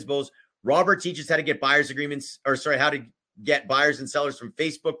and FSBOs. Robert teaches how to get how to get buyers and sellers from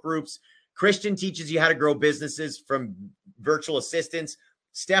Facebook groups. Christian teaches you how to grow businesses from virtual assistants.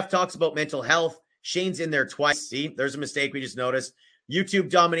 Steph talks about mental health. Shane's in there twice. See, there's a mistake we just noticed. YouTube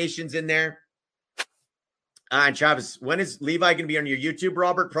domination's in there. And Travis, when is Levi going to be on your YouTube,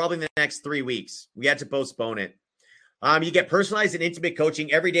 Robert? Probably in the next 3 weeks. We had to postpone it. You get personalized and intimate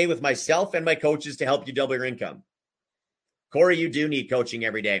coaching every day with myself and my coaches to help you double your income. Corey, you do need coaching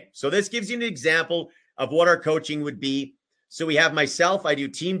every day. So this gives you an example of what our coaching would be. So we have myself. I do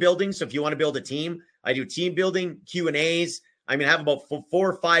team building. So if you want to build a team, I do team building, Q&As. I'm going to have about 4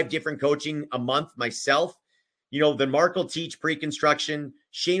 or 5 different coaching a month myself. Then Mark will teach pre-construction.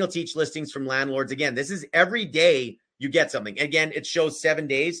 Shane will teach listings from landlords. Again, this is every day you get something. Again, it shows 7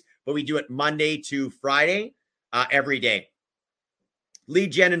 days, but we do it Monday to Friday every day.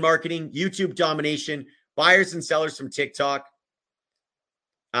 Lead gen and marketing, YouTube domination, buyers and sellers from TikTok,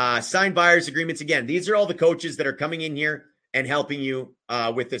 signed buyers agreements. Again, these are all the coaches that are coming in here and helping you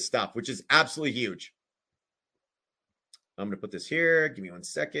with this stuff, which is absolutely huge. I'm going to put this here. Give me 1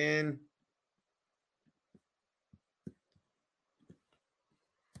 second.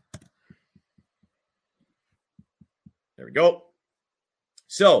 There we go.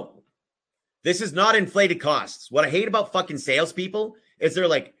 So this is not inflated costs. What I hate about fucking salespeople is they're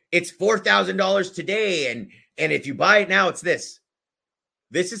like, it's $4,000 today. And if you buy it now, it's this.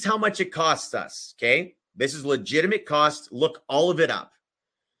 This is how much it costs us. Okay. This is legitimate cost. Look all of it up.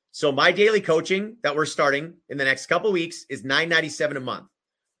 So my daily coaching that we're starting in the next couple of weeks is $997 a month.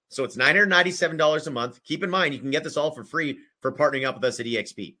 So it's $997 a month. Keep in mind, you can get this all for free for partnering up with us at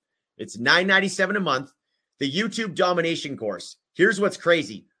EXP. It's $997 a month. The YouTube domination course. Here's what's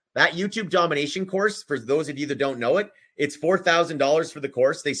crazy. That YouTube domination course, for those of you that don't know it, it's $4,000 for the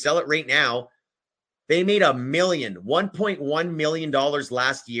course. They sell it right now. They made $1.1 million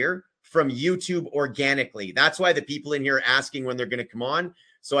last year from YouTube organically. That's why the people in here are asking when they're going to come on.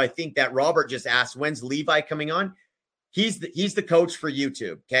 So I think that Robert just asked, when's Levi coming on? He's the coach for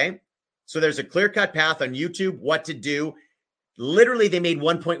YouTube, okay? So there's a clear-cut path on YouTube, what to do. Literally, they made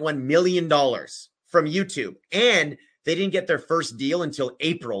 $1.1 million from YouTube, and they didn't get their first deal until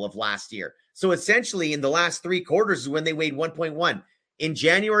April of last year. So essentially, in the last 3 quarters is when they made 1.1. In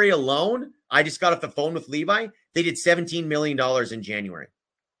January alone, I just got off the phone with Levi. They did $17 million in January.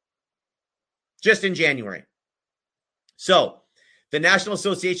 Just in January. So the National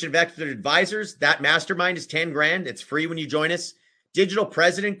Association of Expert Advisors, that mastermind is 10 grand. It's free when you join us. Digital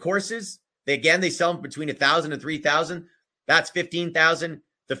President courses, they sell them between 1,000 and 3,000. That's 15,000.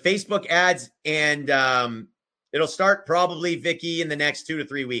 The Facebook ads, and it'll start probably, Vicky, in the next 2 to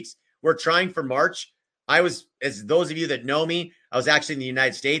 3 weeks. We're trying for March. I was, as those of you that know me, I was actually in the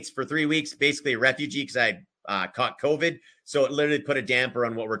United States for 3 weeks, basically a refugee because I caught COVID. So it literally put a damper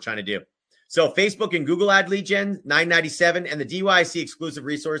on what we're trying to do. So Facebook and Google ad lead gen, $997, and the DYC exclusive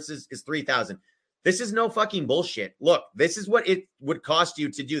resources is $3,000. This is no fucking bullshit. Look, this is what it would cost you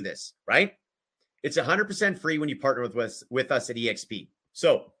to do this, right? It's 100% free when you partner with us at EXP.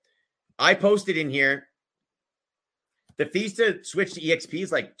 So I posted in here, the fees to switch to EXP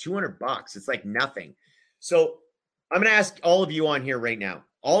is like $200. It's like nothing. So I'm going to ask all of you on here right now.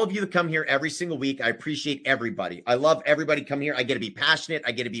 All of you that come here every single week, I appreciate everybody. I love everybody coming here. I get to be passionate.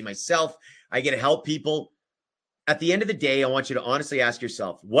 I get to be myself. I get to help people. At the end of the day, I want you to honestly ask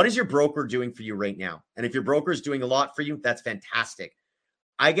yourself, what is your broker doing for you right now? And if your broker is doing a lot for you, that's fantastic.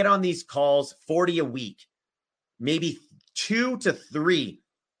 I get on these calls 40 a week, maybe 2 to 3.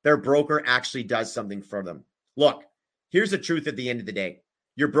 Their broker actually does something for them. Look, here's the truth at the end of the day.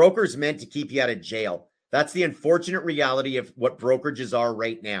 Your broker is meant to keep you out of jail. That's the unfortunate reality of what brokerages are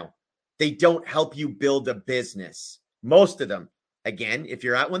right now. They don't help you build a business. Most of them. Again, if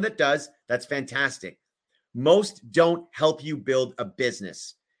you're at one that does, that's fantastic. Most don't help you build a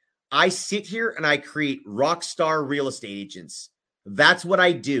business. I sit here and I create rock star real estate agents. That's what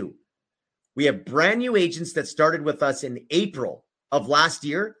I do. We have brand new agents that started with us in April of last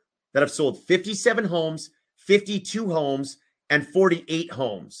year that have sold 57 homes, 52 homes, and 48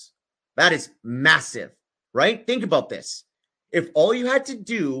 homes. That is massive, right? Think about this. If all you had to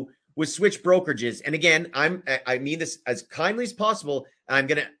do was switch brokerages, and again, I mean this as kindly as possible, I'm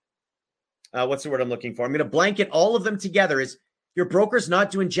going to, what's the word I'm looking for? I'm going to blanket all of them together as your broker's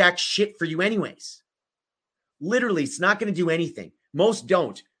not doing jack shit for you anyways. Literally, it's not going to do anything. Most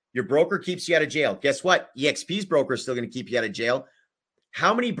don't. Your broker keeps you out of jail. Guess what? EXP's broker is still going to keep you out of jail.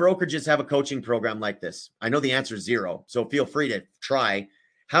 How many brokerages have a coaching program like this? I know the answer is 0, so feel free to try.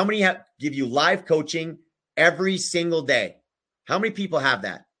 How many give you live coaching every single day? How many people have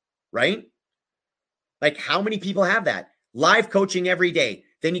that, right? Like, how many people have that? Live coaching every day.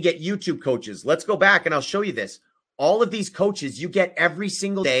 Then you get YouTube coaches. Let's go back and I'll show you this. All of these coaches you get every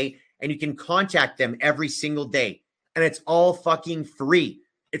single day, and you can contact them every single day. And it's all fucking free.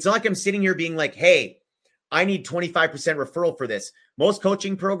 It's not like I'm sitting here being like, hey, I need 25% referral for this. Most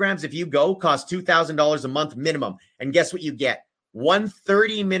coaching programs, if you go, cost $2,000 a month minimum. And guess what you get? 1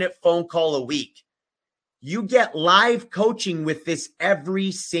 30-minute phone call a week. You get live coaching with this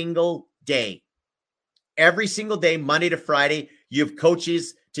every single day. Every single day, Monday to Friday, you have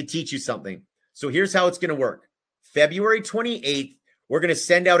coaches to teach you something. So here's how it's going to work. February 28th, we're going to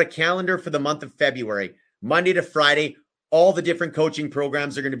send out a calendar for the month of February. Monday to Friday, all the different coaching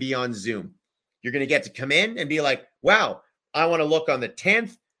programs are going to be on Zoom. You're going to get to come in and be like, wow, I want to look on the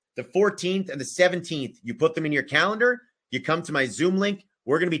 10th, the 14th, and the 17th. You put them in your calendar. You come to my Zoom link.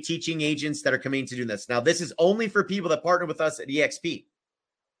 We're going to be teaching agents that are coming to do this. Now, this is only for people that partner with us at EXP.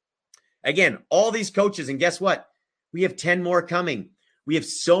 Again, all these coaches, and guess what? We have 10 more coming. We have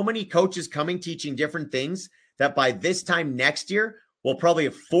so many coaches coming teaching different things that by this time next year, we'll probably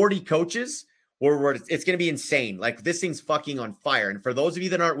have 40 coaches, or it's going to be insane. Like, this thing's fucking on fire. And for those of you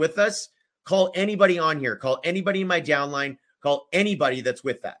that aren't with us, call anybody on here. Call anybody in my downline. Call anybody that's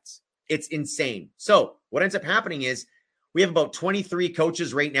with us. It's insane. So what ends up happening is we have about 23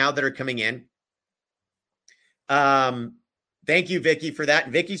 coaches right now that are coming in. Thank you, Vicky, for that.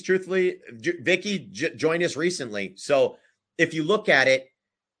 And Vicky's Vicky joined us recently. So if you look at it,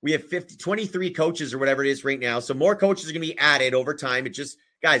 we have 23 coaches or whatever it is right now. So more coaches are going to be added over time. It just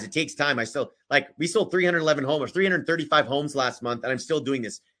guys, it takes time. I still we sold 311 homes or 335 homes last month, and I'm still doing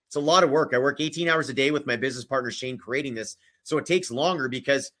this. It's a lot of work. I work 18 hours a day with my business partner, Shane, creating this. So it takes longer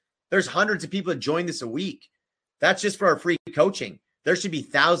because there's hundreds of people that join this a week. That's just for our free coaching. There should be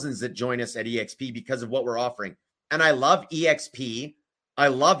thousands that join us at EXP because of what we're offering. And I love EXP. I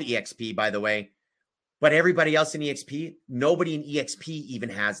love EXP, by the way. But everybody else in EXP, nobody in EXP even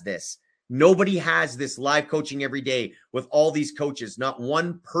has this. Nobody has this live coaching every day with all these coaches. Not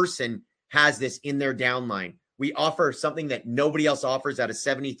one person has this in their downline. We offer something that nobody else offers out of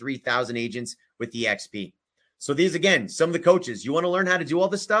 73,000 agents with EXP. So these, again, some of the coaches, you want to learn how to do all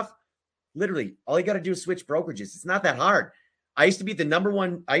this stuff? Literally, all you got to do is switch brokerages. It's not that hard. I used to be the number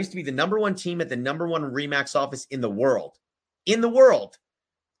one team at the number one Remax office in the world.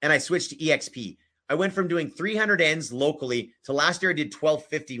 And I switched to EXP. I went from doing 300 ends locally to last year I did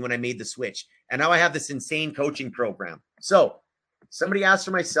 1250 when I made the switch. And now I have this insane coaching program. So somebody asked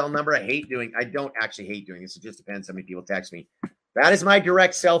for my cell number. I don't actually hate doing this. It just depends how many people text me. That is my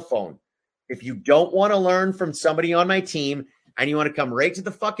direct cell phone. If you don't want to learn from somebody on my team and you want to come right to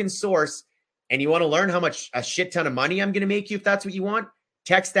the fucking source and you want to learn how much a shit ton of money I'm going to make you, if that's what you want,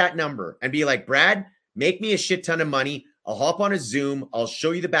 text that number and be like, Brad, make me a shit ton of money. I'll hop on a Zoom. I'll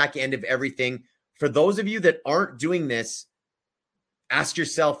show you the back end of everything. For those of you that aren't doing this, ask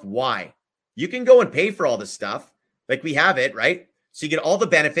yourself why. You can go and pay for all this stuff. Like we have it, right? So you get all the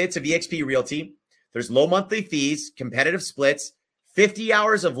benefits of EXP Realty. There's low monthly fees, competitive splits, 50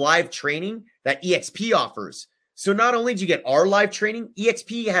 hours of live training that EXP offers. So not only do you get our live training,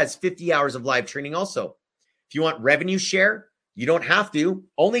 EXP has 50 hours of live training also. If you want revenue share, you don't have to.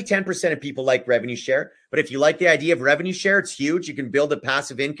 Only 10% of people like revenue share. But if you like the idea of revenue share, it's huge. You can build a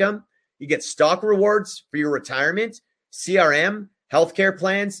passive income. You get stock rewards for your retirement, CRM, healthcare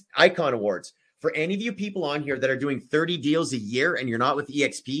plans, icon awards. For any of you people on here that are doing 30 deals a year and you're not with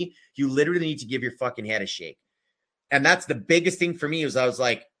EXP, you literally need to give your fucking head a shake. And that's the biggest thing for me is I was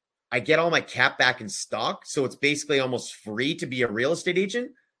like, I get all my cap back in stock. So it's basically almost free to be a real estate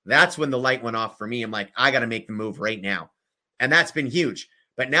agent. That's when the light went off for me. I'm like, I got to make the move right now. And that's been huge.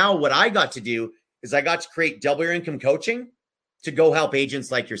 But now what I got to do is I got to create double your income coaching to go help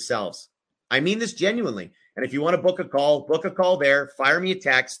agents like yourselves. I mean this genuinely. And if you want to book a call there, fire me a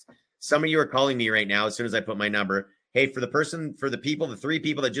text. Some of you are calling me right now as soon as I put my number. Hey, the 3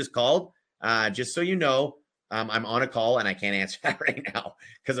 people that just called, just so you know, I'm on a call and I can't answer that right now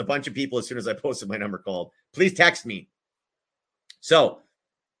because a bunch of people, as soon as I posted my number, called. Please text me. So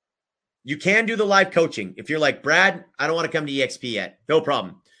you can do the live coaching. If you're like, Brad, I don't want to come to EXP yet. No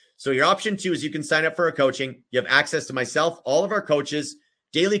problem. So your option 2 is you can sign up for a coaching. You have access to myself, all of our coaches,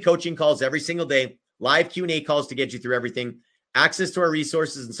 daily coaching calls every single day, live Q&A calls to get you through everything, access to our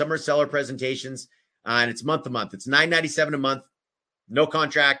resources and some of our seller presentations. And it's month to month. It's $9.97 a month. No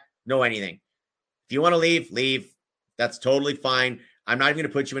contract, no anything. If you want to leave. That's totally fine. I'm not even going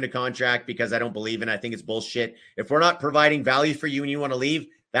to put you in a contract because I don't believe in it. I think it's bullshit. If we're not providing value for you and you want to leave,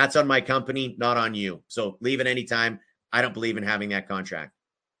 that's on my company, not on you. So leave at any time. I don't believe in having that contract.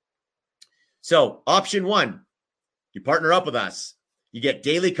 So option 1, you partner up with us. You get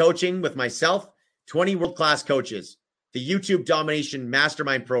daily coaching with myself, 20 world-class coaches, the YouTube Domination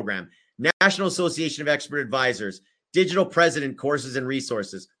Mastermind Program, National Association of Expert Advisors, Digital President courses and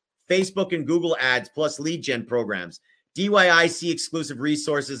resources, Facebook and Google ads plus lead gen programs, DYIC exclusive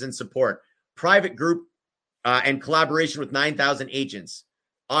resources and support, private group and collaboration with 9,000 agents.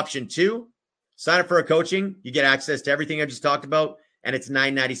 Option 2, sign up for a coaching. You get access to everything I just talked about, and it's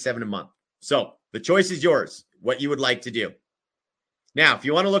 $9.97 a month. So the choice is yours, what you would like to do. Now, if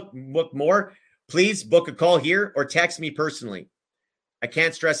you want to look more, please book a call here or text me personally. I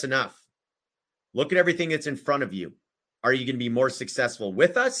can't stress enough. Look at everything that's in front of you. Are you going to be more successful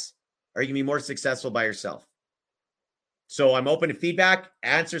with us? Or are you going to be more successful by yourself? So I'm open to feedback,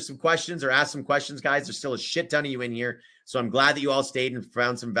 answer some questions or ask some questions, guys. There's still a shit ton of you in here. So I'm glad that you all stayed and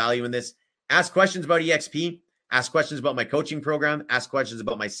found some value in this. Ask questions about EXP. Ask questions about my coaching program. Ask questions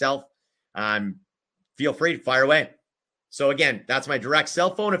about myself. Feel free to fire away. So again, that's my direct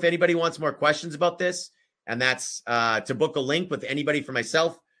cell phone. If anybody wants more questions about this, and that's to book a link with anybody for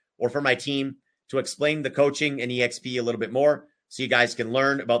myself or for my team to explain the coaching and EXP a little bit more so you guys can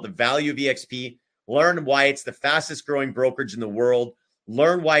learn about the value of EXP, learn why it's the fastest growing brokerage in the world,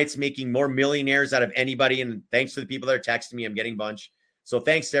 learn why it's making more millionaires out of anybody. And thanks to the people that are texting me, I'm getting a bunch. So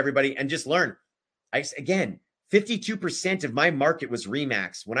thanks to everybody. And just learn. Again, 52% of my market was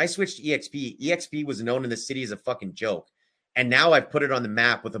Remax. When I switched to EXP was known in the city as a fucking joke. And now I've put it on the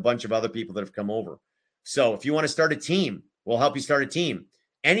map with a bunch of other people that have come over. So if you want to start a team, we'll help you start a team.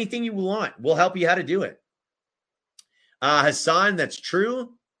 Anything you want, we'll help you how to do it. Hassan, that's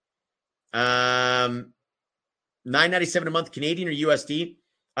true. $9.97 a month, Canadian or USD?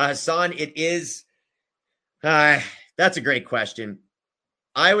 Hassan, it is. That's a great question.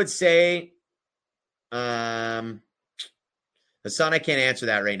 I would say, Hassan, I can't answer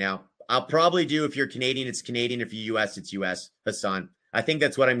that right now. I'll probably do, if you're Canadian, it's Canadian. If you're US, it's US. Hassan, I think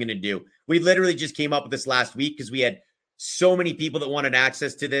that's what I'm going to do. We literally just came up with this last week because we had so many people that wanted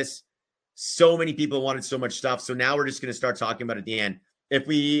access to this. So many people wanted so much stuff. So now we're just going to start talking about it at the end. If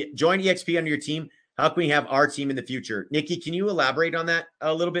we join EXP under your team, how can we have our team in the future? Nikki, can you elaborate on that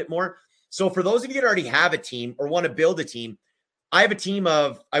a little bit more? So for those of you that already have a team or want to build a team, I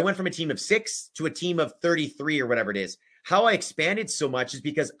went from a team of 6 to a team of 33 or whatever it is. How I expanded so much is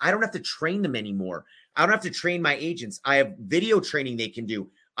because I don't have to train them anymore. I don't have to train my agents. I have video training they can do.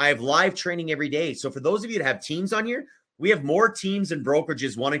 I have live training every day. So for those of you that have teams on here, we have more teams and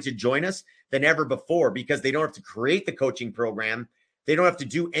brokerages wanting to join us than ever before because they don't have to create the coaching program. They don't have to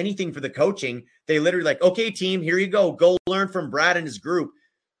do anything for the coaching. They literally like, okay, team, here you go. Go learn from Brad and his group.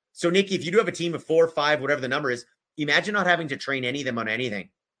 So Nikki, if you do have a team of 4 or 5, whatever the number is, imagine not having to train any of them on anything.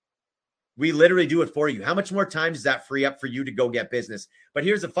 We literally do it for you. How much more time does that free up for you to go get business? But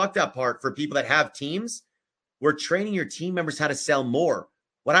here's the fucked up part for people that have teams. We're training your team members how to sell more.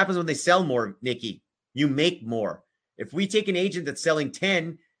 What happens when they sell more, Nikki? You make more. If we take an agent that's selling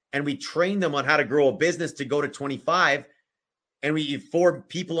 10 and we train them on how to grow a business to go to 25, and we have 4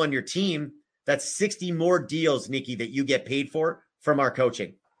 people on your team, that's 60 more deals, Nikki, that you get paid for from our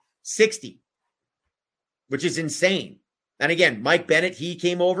coaching. 60, which is insane. And again, Mike Bennett, he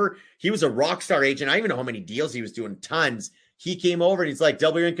came over. He was a rock star agent. I don't even know how many deals he was doing, tons. He came over and he's like,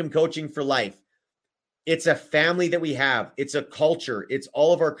 double your income coaching for life. It's a family that we have. It's a culture. It's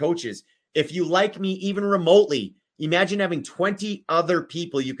all of our coaches. If you like me even remotely, imagine having 20 other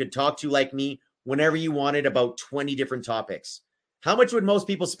people you could talk to like me whenever you wanted about 20 different topics. How much would most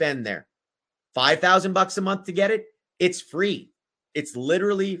people spend there? $5,000 a month to get it? It's free. It's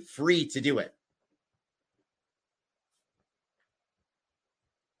literally free to do it.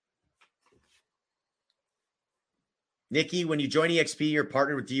 Nikki, when you join EXP, you're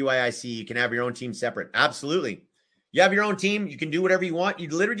partnered with DUIIC. You can have your own team separate. Absolutely. You have your own team. You can do whatever you want. You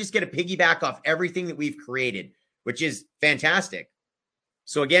literally just get a piggyback off everything that we've created, which is fantastic.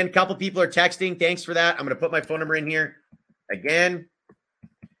 So again, a couple people are texting. Thanks for that. I'm going to put my phone number in here. Again,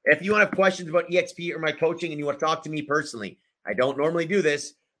 if you want to have questions about EXP or my coaching and you want to talk to me personally, I don't normally do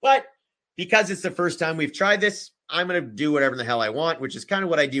this, but because it's the first time we've tried this, I'm going to do whatever the hell I want, which is kind of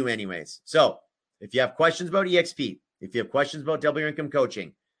what I do anyways. So if you have questions about EXP, if you have questions about double your income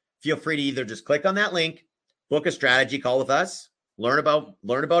coaching, feel free to either just click on that link, book a strategy call with us, learn about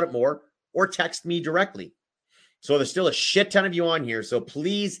it more, or text me directly. So there's still a shit ton of you on here. So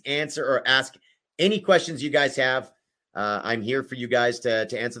please answer or ask any questions you guys have. I'm here for you guys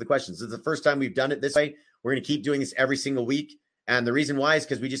to answer the questions. This is the first time we've done it this way. We're going to keep doing this every single week. And the reason why is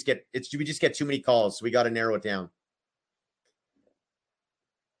because we just get too many calls. So we got to narrow it down.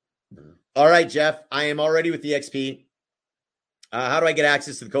 All right, Jeff, I am already with the XP. How do I get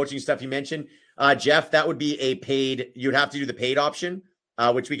access to the coaching stuff you mentioned? Jeff, that would be a paid, you'd have to do the paid option,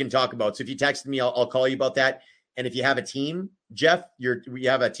 which we can talk about. So if you text me, I'll call you about that. And if you have a team, Jeff, we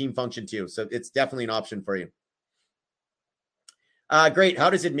have a team function too. So it's definitely an option for you. Great. How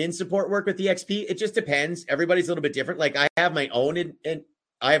does admin support work with the XP? It just depends. Everybody's a little bit different. Like I have my own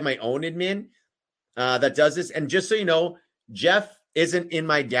admin that does this. And just so you know, Jeff isn't in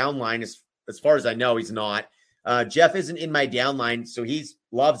my downline as far as I know. He's not. Jeff isn't in my downline, so he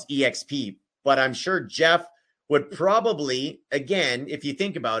loves EXP. But I'm sure Jeff would probably, again, if you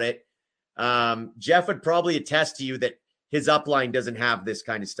think about it, Jeff would probably attest to you that his upline doesn't have this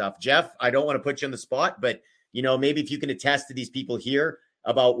kind of stuff. Jeff, I don't want to put you on the spot, but maybe if you can attest to these people here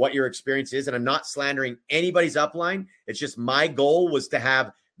about what your experience is, and I'm not slandering anybody's upline. It's just my goal was to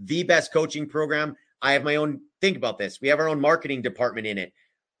have the best coaching program. I have my own, think about this. We have our own marketing department in it.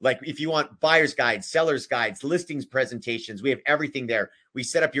 Like if you want buyer's guides, seller's guides, listings presentations, we have everything there. We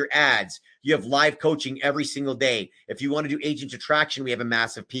set up your ads. You have live coaching every single day. If you want to do agent attraction, we have a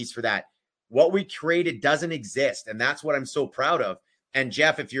massive piece for that. What we created doesn't exist. And that's what I'm so proud of. And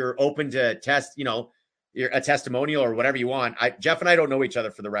Jeff, if you're open to test, a testimonial or whatever you want. Jeff and I don't know each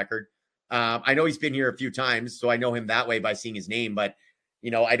other for the record. I know he's been here a few times, so I know him that way by seeing his name, but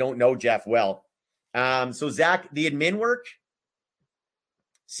I don't know Jeff well. So Zach, the admin work,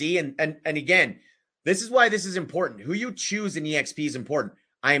 see, and again, this is why this is important. Who you choose in EXP is important.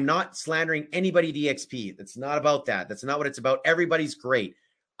 I am not slandering anybody at EXP. That's not about that. That's not what it's about. Everybody's great.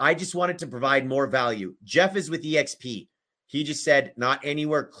 I just wanted to provide more value. Jeff is with EXP. He just said not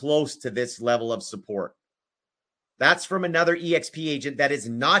anywhere close to this level of support. That's from another EXP agent that is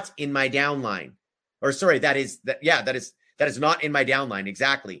not in my downline. Or sorry, that is not in my downline.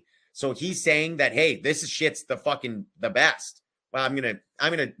 Exactly. So he's saying that, hey, this shit's the best. Well, I'm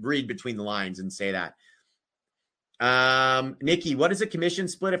gonna read between the lines and say that. Nikki, what is a commission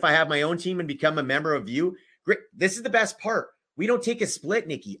split if I have my own team and become a member of you? Great. This is the best part. We don't take a split,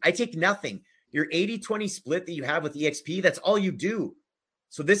 Nikki. I take nothing. Your 80-20 split that you have with EXP, that's all you do.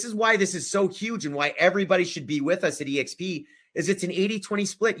 So this is why this is so huge and why everybody should be with us at EXP is it's an 80-20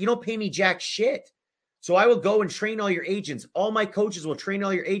 split. You don't pay me jack shit. So I will go and train all your agents. All my coaches will train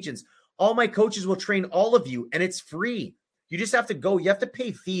all your agents. All my coaches will train all of you, and it's free. You just have to go. You have to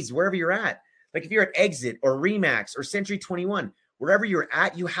pay fees wherever you're at. Like if you're at Exit or Remax or Century 21, wherever you're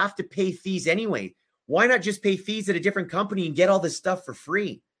at, you have to pay fees anyway. Why not just pay fees at a different company and get all this stuff for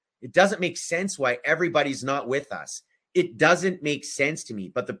free? It doesn't make sense why everybody's not with us. It doesn't make sense to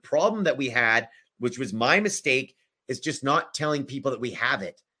me. But the problem that we had, which was my mistake, is just not telling people that we have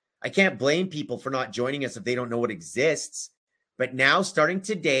it. I can't blame people for not joining us if they don't know what exists. But now, starting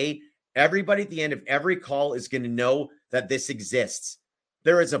today, everybody at the end of every call is going to know that this exists.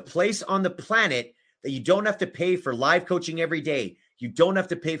 There is a place on the planet that you don't have to pay for live coaching every day. You don't have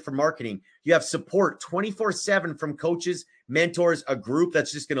to pay for marketing. You have support 24/7 from coaches, mentors, a group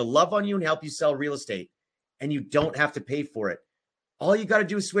that's just going to love on you and help you sell real estate. And you don't have to pay for it. All you got to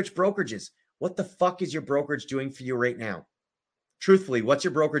do is switch brokerages. What the fuck is your brokerage doing for you right now? Truthfully, what's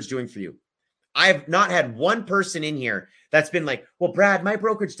your brokerage doing for you? I've not had one person in here that's been like, well, Brad, my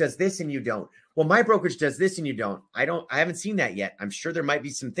brokerage does this and you don't. Well, my brokerage does this and you don't. I haven't seen that yet. I'm sure there might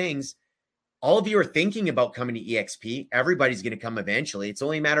be some things. All of you are thinking about coming to EXP. Everybody's going to come eventually. It's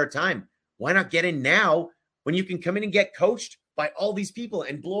only a matter of time. Why not get in now when you can come in and get coached by all these people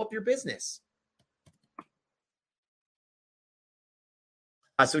and blow up your business?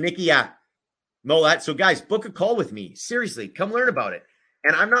 So Nikki, so guys, book a call with me. Seriously, come learn about it.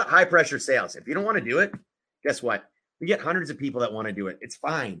 And I'm not high pressure sales. If you don't want to do it, guess what? We get hundreds of people that want to do it. It's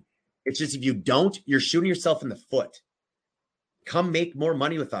fine. It's just if you don't, you're shooting yourself in the foot. Come make more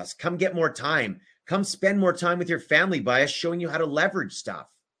money with us. Come get more time. Come spend more time with your family by us showing you how to leverage stuff.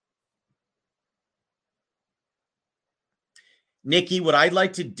 Nikki, what I'd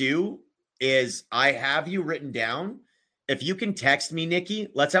like to do is I have you written down. If you can text me, Nikki,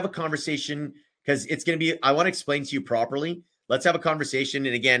 let's have a conversation because it's going to be, I want to explain to you properly. Let's have a conversation.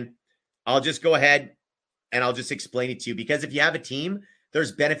 And again, I'll just go ahead and I'll just explain it to you because if you have a team,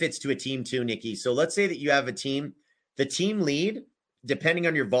 there's benefits to a team too, Nikki. So let's say that you have a team. The team lead, depending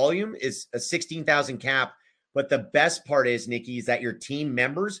on your volume, is a 16,000 cap. But the best part is, Nikki, is that your team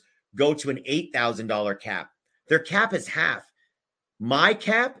members go to an $8,000 cap. Their cap is half. My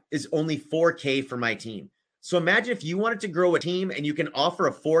cap is only $4K for my team. So imagine if you wanted to grow a team and you can offer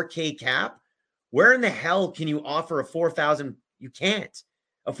a $4K cap. Where in the hell can you offer a $4,000? You can't.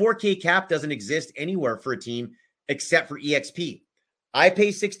 A $4K cap doesn't exist anywhere for a team except for EXP. I pay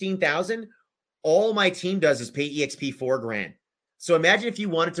 $16,000. All my team does is pay EXP $4,000. So imagine if you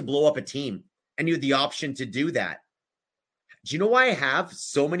wanted to blow up a team and you had the option to do that. Do you know why I have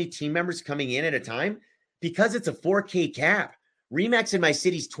so many team members coming in at a time? Because it's a $4K cap. Remax in my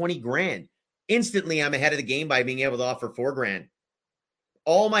city's $20,000. Instantly, I'm ahead of the game by being able to offer $4,000.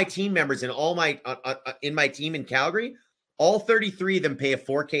 All my team members and all my in my team in Calgary, all 33 of them pay a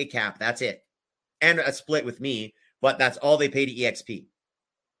 $4K cap. That's it. And a split with me, but that's all they pay to EXP.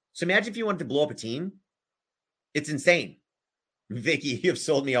 So imagine if you wanted to blow up a team. It's insane. Vicky, you've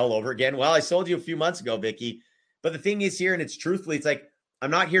sold me all over again. Well, I sold you a few months ago, Vicky. But the thing is here, and it's truthfully, it's like,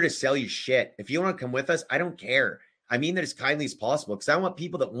 I'm not here to sell you shit. If you want to come with us, I don't care. I mean that as kindly as possible because I want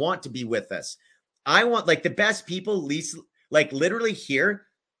people that want to be with us. I want like the best people, least like literally here.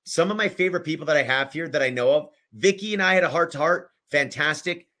 Some of my favorite people that I have here that I know of. Vicky and I had a heart to heart.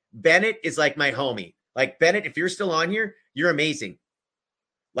 Fantastic. Bennett is like my homie. Like Bennett, if you're still on here, you're amazing.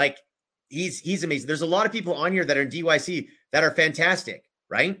 Like he's amazing. There's a lot of people on here that are in DYC that are fantastic,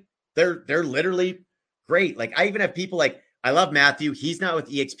 right? They're literally great. Like I even have people like I love Matthew. He's not with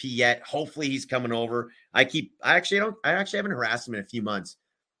EXP yet. Hopefully he's coming over. I actually haven't harassed him in a few months.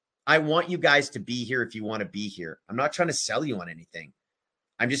 I want you guys to be here if you want to be here. I'm not trying to sell you on anything.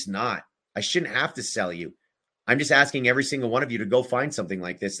 I'm just not. I shouldn't have to sell you. I'm just asking every single one of you to go find something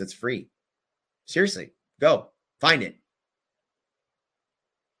like this that's free. Seriously, go find it.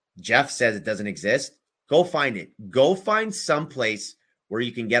 Jeff says it doesn't exist. Go find it. Go find some place where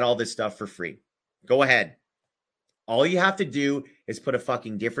you can get all this stuff for free. Go ahead. All you have to do is put a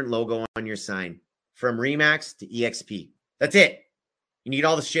fucking different logo on your sign from Remax to EXP. That's it. You need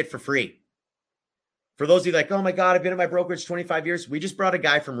all the shit for free. For those of you like, oh my God, I've been in my brokerage 25 years. We just brought a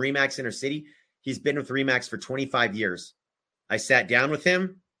guy from Remax Inner City. He's been with Remax for 25 years. I sat down with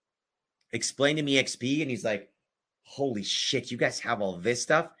him, explained him EXP, and he's like, holy shit, you guys have all this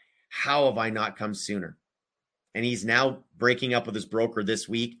stuff? How have I not come sooner? And he's now breaking up with his broker this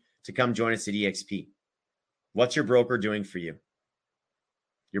week to come join us at EXP. What's your broker doing for you?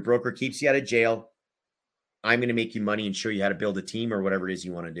 Your broker keeps you out of jail. I'm going to make you money and show you how to build a team or whatever it is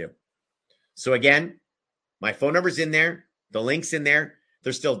you want to do. So again, my phone number's in there. The link's in there.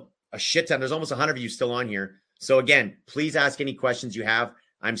 There's still a shit ton. There's almost 100 of you still on here. So again, please ask any questions you have.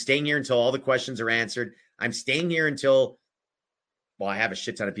 I'm staying here until all the questions are answered. I'm staying here until, well, I have a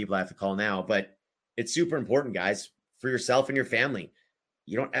shit ton of people I have to call now, but it's super important, guys, for yourself and your family.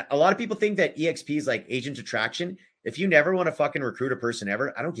 A lot of people think that EXP is like agent attraction. If you never want to fucking recruit a person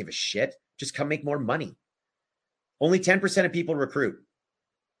ever, I don't give a shit. Just come make more money. Only 10% of people recruit.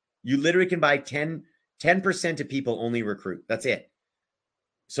 You literally can buy 10% of people only recruit. That's it.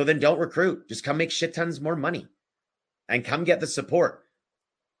 So then don't recruit. Just come make shit tons more money and come get the support.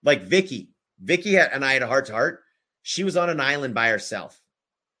 Like Vicky and I had a heart to heart. She was on an island by herself.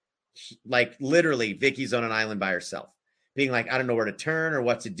 Like literally Vicky's on an island by herself, being like, I don't know where to turn or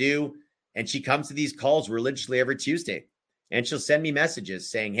what to do. And she comes to these calls religiously every Tuesday, and she'll send me messages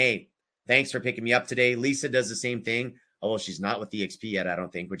saying, hey, thanks for picking me up today. Lisa does the same thing. Although she's not with EXP yet, I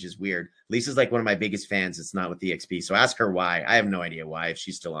don't think, which is weird. Lisa's like one of my biggest fans. It's not with EXP. So ask her why. I have no idea why, if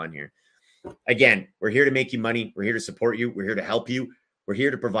she's still on here. Again, we're here to make you money. We're here to support you. We're here to help you. We're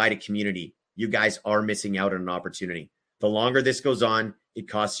here to provide a community. You guys are missing out on an opportunity. The longer this goes on, it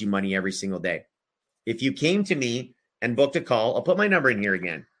costs you money every single day. If you came to me and booked a call, I'll put my number in here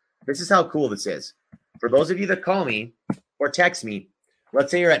again. This is how cool this is. For those of you that call me or text me, let's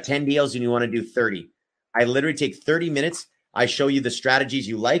say you're at 10 deals and you want to do 30. I literally take 30 minutes. I show you the strategies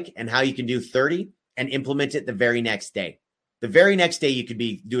you like and how you can do 30 and implement it the very next day. The very next day, you could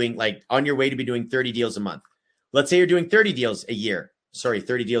be doing like on your way to be doing 30 deals a month. Let's say you're doing 30 deals a year. Sorry,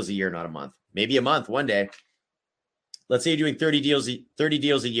 30 deals a year, not a month. Maybe a month one day. Let's say you're doing 30 deals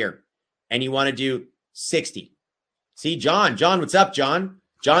a year and you want to do 60. See, John, what's up, John?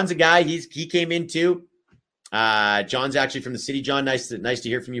 John's a guy. He came in too. John's actually from the city. John, nice to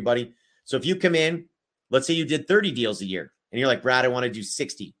hear from you, buddy. So if you come in, let's say you did 30 deals a year and you're like, Brad, I want to do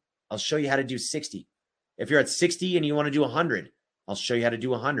 60. I'll show you how to do 60. If you're at 60 and you want to do 100, I'll show you how to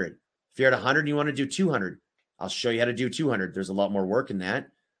do 100. If you're at 100 and you want to do 200, I'll show you how to do 200. There's a lot more work in that.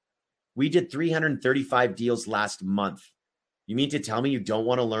 We did 335 deals last month. You mean to tell me you don't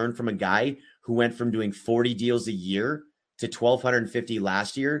want to learn from a guy who went from doing 40 deals a year to 1,250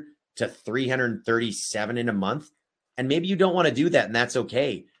 last year to 337 in a month? And maybe you don't want to do that, and that's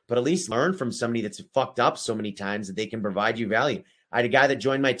okay. But at least learn from somebody that's fucked up so many times that they can provide you value. I had a guy that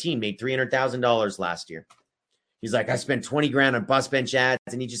joined my team, made $300,000 last year. He's like, I spent 20 grand on bus bench ads,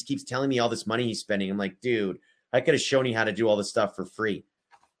 and he just keeps telling me all this money he's spending. I'm like, dude, I could have shown you how to do all this stuff for free.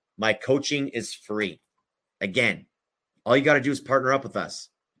 My coaching is free. Again, all you got to do is partner up with us.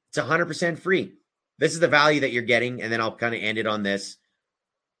 It's 100% free. This is the value that you're getting, and then I'll kind of end it on this.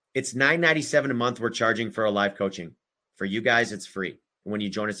 It's $9.97 a month we're charging for a live coaching. For you guys, it's free when you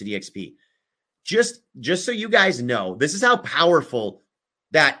join us at EXP. Just so you guys know, this is how powerful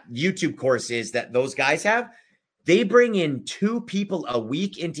that YouTube course is that those guys have. They bring in 2 people a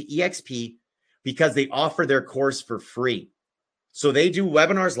week into EXP because they offer their course for free. So they do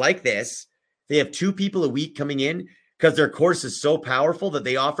webinars like this. They have 2 people a week coming in because their course is so powerful that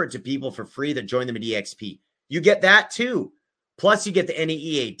they offer it to people for free that join them at EXP. You get that too. Plus you get the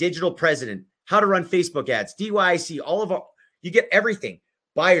NAEA, Digital President, how to run Facebook ads, DYC, you get everything.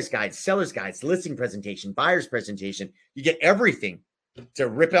 Buyer's guides, seller's guides, listing presentation, buyer's presentation. You get everything to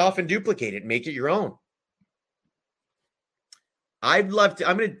rip off and duplicate it and make it your own. I'd love to,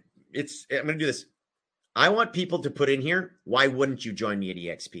 I'm going to do this. I want people to put in here, why wouldn't you join me at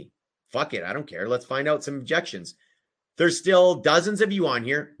EXP? Fuck it. I don't care. Let's find out some objections. There's still dozens of you on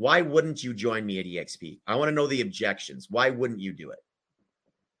here. Why wouldn't you join me at EXP? I want to know the objections. Why wouldn't you do it?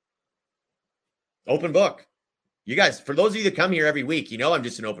 Open book. You guys, for those of you that come here every week, you know I'm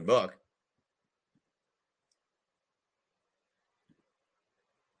just an open book.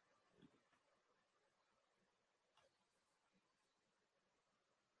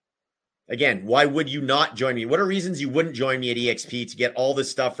 Again, why would you not join me? What are reasons you wouldn't join me at EXP to get all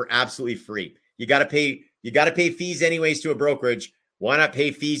this stuff for absolutely free? You got to pay fees anyways to a brokerage. Why not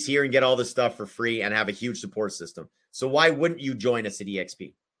pay fees here and get all this stuff for free and have a huge support system? So why wouldn't you join us at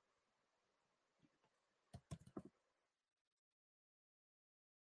EXP?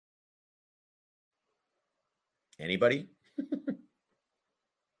 Anybody?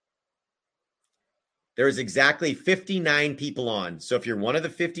 There's exactly 59 people on. So if you're one of the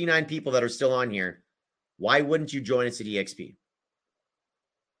 59 people that are still on here, why wouldn't you join us at EXP?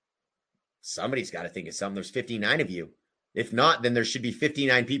 Somebody's got to think of something. There's 59 of you. If not, then there should be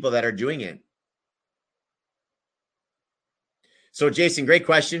 59 people that are doing it. So Jason, great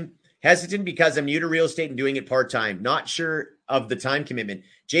question. Hesitant because I'm new to real estate and doing it part-time. Not sure of the time commitment.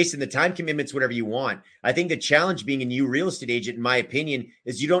 Jason, the time commitment's whatever you want. I think the challenge being a new real estate agent, in my opinion,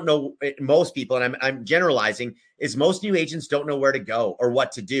 is you don't know, most people, and I'm generalizing, is most new agents don't know where to go or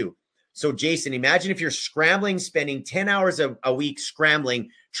what to do. So Jason, imagine if you're scrambling, spending 10 hours a week scrambling,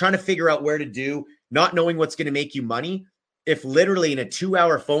 trying to figure out where to do, not knowing what's going to make you money. If literally in a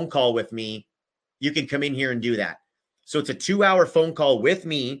 2-hour phone call with me, you can come in here and do that. So it's a 2-hour phone call with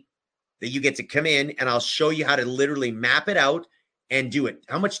me that you get to come in, and I'll show you how to literally map it out and do it.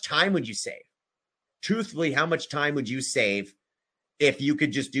 How much time would you save? Truthfully, how much time would you save if you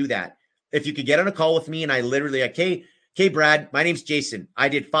could just do that? If you could get on a call with me and I literally, okay, Brad, my name's Jason. I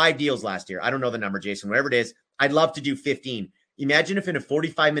did 5 deals last year. I don't know the number, Jason, whatever it is. I'd love to do 15. Imagine if in a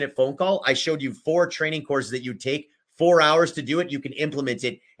 45-minute phone call, I showed you 4 training courses that you'd take 4 hours to do it. You can implement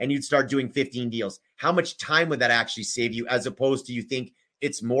it and you'd start doing 15 deals. How much time would that actually save you, as opposed to you think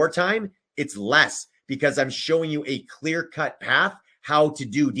it's more time? It's less, because I'm showing you a clear-cut path how to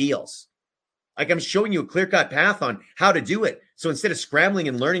do deals. Like, I'm showing you a clear-cut path on how to do it. So instead of scrambling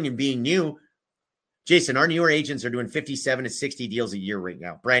and learning and being new, Jason, our newer agents are doing 57 to 60 deals a year right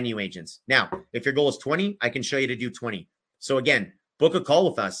now, brand new agents. Now, if your goal is 20, I can show you to do 20. So again, book a call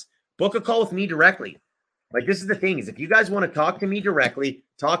with us. Book a call with me directly. Like, this is the thing, is if you guys want to talk to me directly,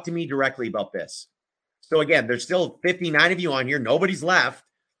 talk to me directly about this. So again, there's still 59 of you on here. Nobody's left.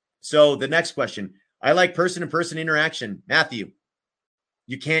 So the next question, I like person-to-person interaction. Matthew,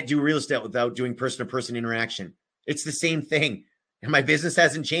 you can't do real estate without doing person-to-person interaction. It's the same thing. And my business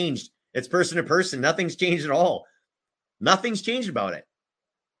hasn't changed. It's person-to-person. Nothing's changed at all. Nothing's changed about it.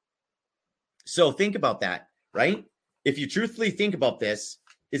 So think about that, right? If you truthfully think about this,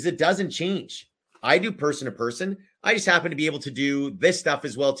 is it doesn't change. I do person-to-person. I just happen to be able to do this stuff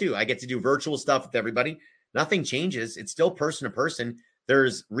as well too. I get to do virtual stuff with everybody. Nothing changes. It's still person-to-person.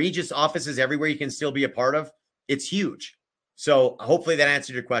 There's Regis offices everywhere you can still be a part of. It's huge. So hopefully that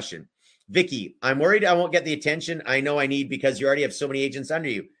answered your question. Vicky, I'm worried I won't get the attention I know I need because you already have so many agents under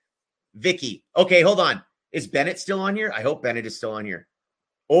you. Vicky, okay, hold on. Is Bennett still on here? I hope Bennett is still on here.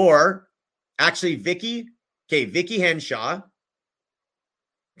 Or actually, Vicky, okay, Vicky Henshaw.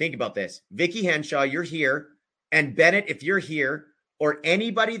 Think about this. Vicky Henshaw, you're here. And Bennett, if you're here, or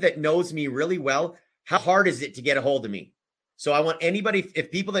anybody that knows me really well, how hard is it to get a hold of me? So I want anybody,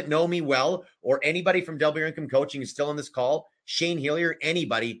 if people that know me well, or anybody from Double Your Income Coaching is still on this call, Shane Hillier,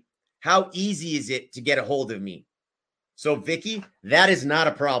 anybody, how easy is it to get a hold of me? So Vicky, that is not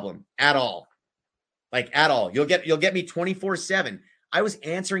a problem at all. Like, at all. You'll get me 24/7. I was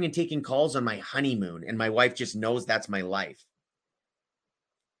answering and taking calls on my honeymoon, and my wife just knows that's my life.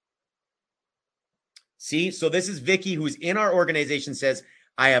 See, so this is Vicky, who's in our organization, says,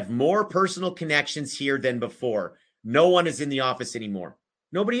 I have more personal connections here than before. No one is in the office anymore.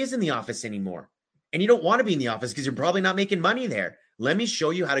 Nobody is in the office anymore. And you don't want to be in the office because you're probably not making money there. Let me show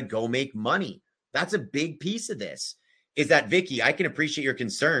you how to go make money. That's a big piece of this. Is that, Vicky, I can appreciate your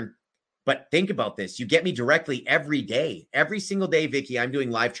concern, but think about this. You get me directly every day. Every single day, Vicky, I'm doing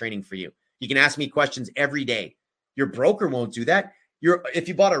live training for you. You can ask me questions every day. Your broker won't do that.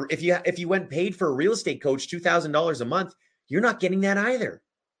 If you went paid for a real estate coach $2,000 a month, you're not getting that either.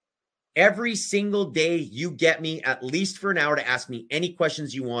 Every single day you get me at least for an hour to ask me any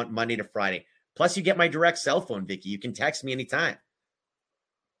questions you want, Monday to Friday. Plus you get my direct cell phone, Vicky. You can text me anytime.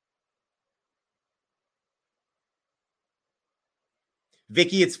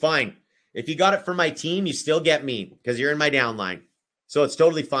 Vicky, it's fine. If you got it from my team, you still get me because you're in my downline. So it's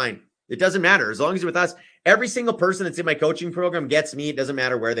totally fine. It doesn't matter. As long as you're with us, every single person that's in my coaching program gets me. It doesn't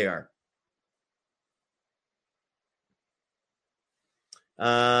matter where they are.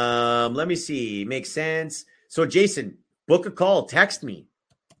 Let me see. Makes sense. So Jason, book a call, text me.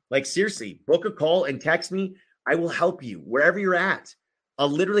 Like, seriously, book a call and text me. I will help you wherever you're at. I'll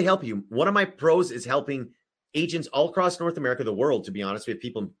literally help you. One of my pros is helping agents all across North America, the world, to be honest. We have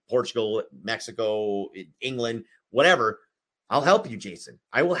people in Portugal, Mexico, England, whatever. I'll help you, Jason.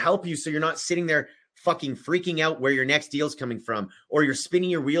 I will help you so you're not sitting there fucking freaking out where your next deal's coming from, or you're spinning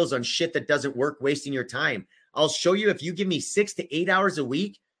your wheels on shit that doesn't work, wasting your time. I'll show you, if you give me 6 to 8 hours a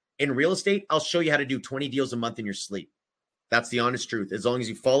week in real estate, I'll show you how to do 20 deals a month in your sleep. That's the honest truth. As long as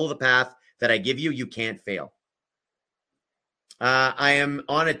you follow the path that I give you, you can't fail. I am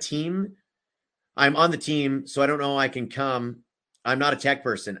on a team. I'm on the team, so I don't know I can come. I'm not a tech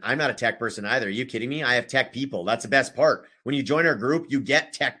person. I'm not a tech person either. Are you kidding me? I have tech people. That's the best part. When you join our group, you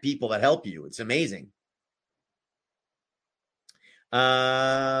get tech people that help you. It's amazing.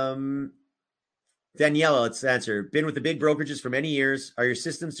 Daniela, let's answer. Been with the big brokerages for many years. Are your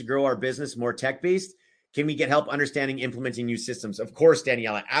systems to grow our business more tech-based? Can we get help understanding implementing new systems? Of course,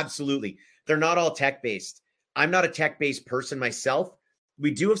 Daniela, absolutely. They're not all tech-based. I'm not a tech-based person myself.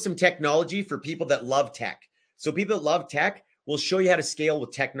 We do have some technology for people that love tech. So people that love tech, we'll show you how to scale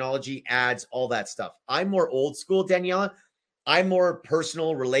with technology, ads, all that stuff. I'm more old school, Daniela. I'm more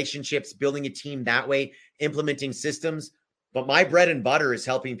personal relationships, building a team that way, implementing systems. But my bread and butter is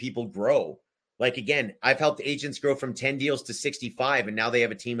helping people grow. Like, again, I've helped agents grow from 10 deals to 65, and now they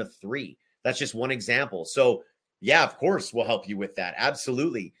have a team of 3. That's just one example. So, yeah, of course, we'll help you with that.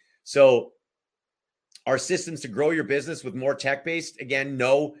 Absolutely. So, our systems to grow your business with more tech-based, again,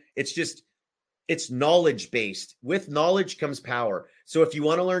 no, it's knowledge-based. With knowledge comes power. So if you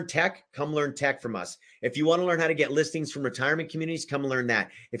want to learn tech, come learn tech from us. If you want to learn how to get listings from retirement communities, come learn that.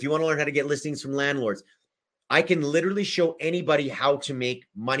 If you want to learn how to get listings from landlords, I can literally show anybody how to make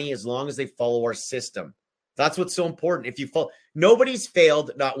money as long as they follow our system. That's what's so important. If you follow, nobody's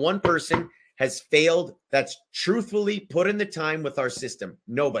failed. Not one person has failed that's truthfully put in the time with our system.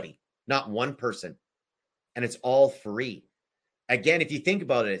 Nobody, not one person. And it's all free. Again, if you think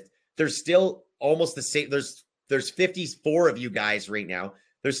about it, there's still almost the same. There's 54 of you guys right now.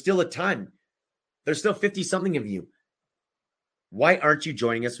 There's still a ton. There's still 50 something of you. Why aren't you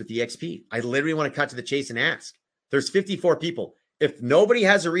joining us with EXP? I literally want to cut to the chase and ask. There's 54 people. If nobody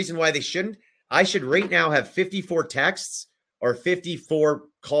has a reason why they shouldn't, I should right now have 54 texts or 54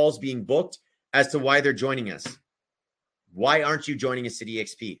 calls being booked as to why they're joining us. Why aren't you joining us at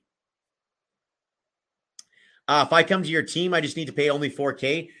EXP? If I come to your team, I just need to pay only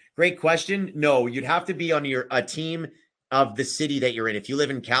 $4K. Great question. No, you'd have to be on a team of the city that you're in. If you live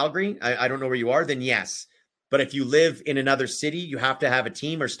in Calgary, I don't know where you are, then yes. But if you live in another city, you have to have a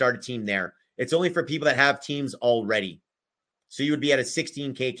team or start a team there. It's only for people that have teams already. So you would be at a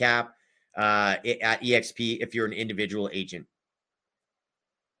 16K cap at EXP if you're an individual agent.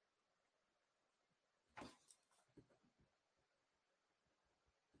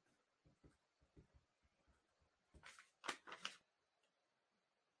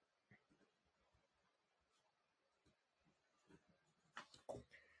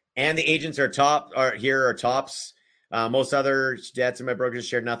 And the agents are tops. Most other debts in my brokers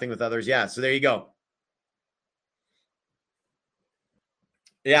shared nothing with others. Yeah, so there you go.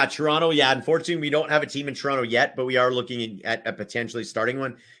 Yeah, Toronto. Yeah, unfortunately, we don't have a team in Toronto yet, but we are looking at potentially starting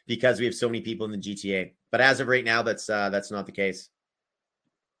one because we have so many people in the GTA. But as of right now, that's not the case.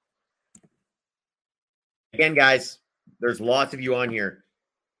 Again, guys, there's lots of you on here.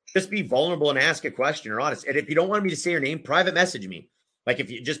 Just be vulnerable and ask a question or honest. And if you don't want me to say your name, private message me. Like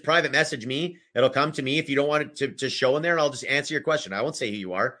if you just private message me, it'll come to me. If you don't want it to show in there, and I'll just answer your question. I won't say who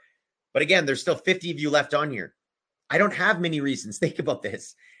you are. But again, there's still 50 of you left on here. I don't have many reasons. Think about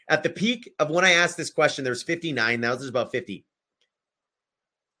this. At the peak of when I asked this question, there's 59. Now there's about 50.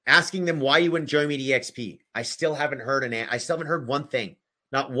 Asking them why you wouldn't join me at EXP. I still haven't heard one thing.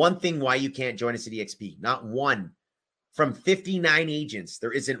 Not one thing why you can't join us at EXP. Not one. From 59 agents,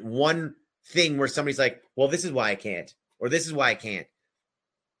 there isn't one thing where somebody's like, well, this is why I can't, or this is why I can't.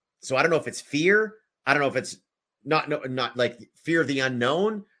 So I don't know if it's fear. I don't know if it's not like fear of the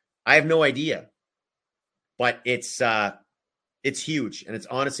unknown. I have no idea. But it's huge, and it's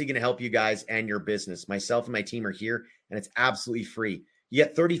honestly going to help you guys and your business. Myself and my team are here, and it's absolutely free. You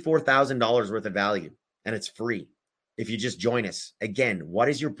get $34,000 worth of value, and it's free if you just join us. Again, what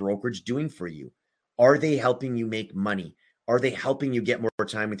is your brokerage doing for you? Are they helping you make money? Are they helping you get more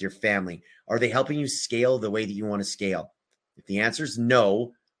time with your family? Are they helping you scale the way that you want to scale? If the answer is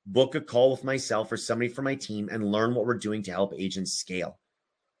no, book a call with myself or somebody from my team and learn what we're doing to help agents scale.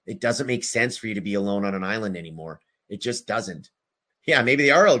 It doesn't make sense for you to be alone on an island anymore. It just doesn't. Yeah, maybe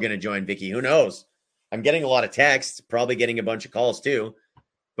they are all going to join, Vicky. Who knows? I'm getting a lot of texts, probably getting a bunch of calls too.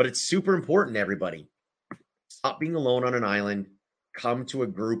 But it's super important, everybody. Stop being alone on an island. Come to a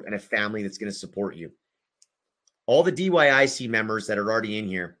group and a family that's going to support you. All the DYIC members that are already in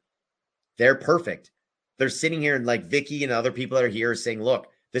here, they're perfect. They're sitting here and like Vicky and other people that are here saying, look,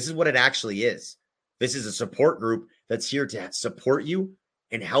 this is what it actually is. This is a support group that's here to support you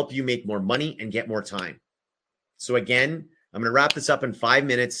and help you make more money and get more time. So again, I'm going to wrap this up in 5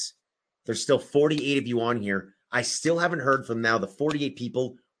 minutes. There's still 48 of you on here. I still haven't heard from now the 48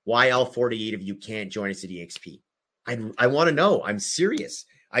 people why all 48 of you can't join us at EXP. I want to know. I'm serious.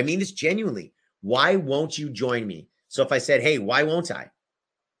 I mean this genuinely. Why won't you join me? So if I said, hey, why won't I?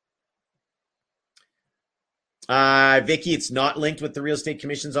 Vicky, it's not linked with the real estate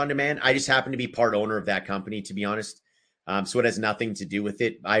commissions on demand. I just happen to be part owner of that company, to be honest. So it has nothing to do with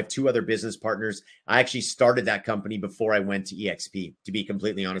it. I have two other business partners. I actually started that company before I went to EXP, to be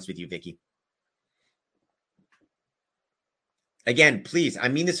completely honest with you, Vicky. Again, please, I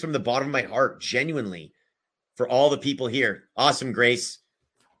mean this from the bottom of my heart, genuinely, for all the people here. Awesome, Grace.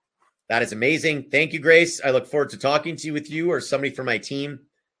 That is amazing. Thank you, Grace. I look forward to talking to you with you or somebody from my team.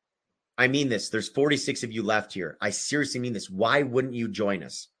 I mean this. There's 46 of you left here. I seriously mean this. Why wouldn't you join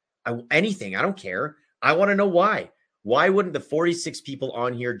us? Anything. I don't care. I want to know why. Why wouldn't the 46 people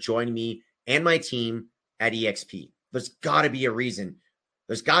on here join me and my team at EXP? There's got to be a reason.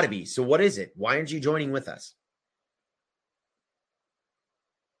 There's got to be. So what is it? Why aren't you joining with us?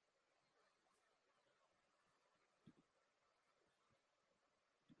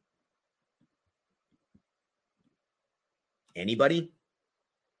 Anybody?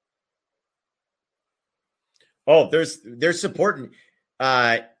 Oh, there's support.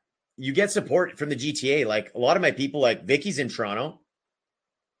 You get support from the GTA. Like a lot of my people, like Vicky's in Toronto,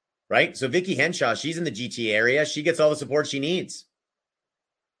 right? So Vicky Henshaw, she's in the GTA area. She gets all the support she needs.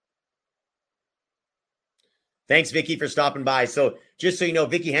 Thanks, Vicky, for stopping by. So just so you know,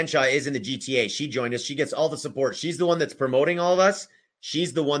 Vicky Henshaw is in the GTA. She joined us. She gets all the support. She's the one that's promoting all of us.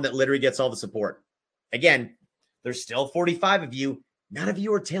 She's the one that literally gets all the support. Again, there's still 45 of you. None of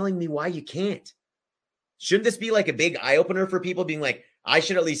you are telling me why you can't. Shouldn't this be like a big eye-opener for people being like, I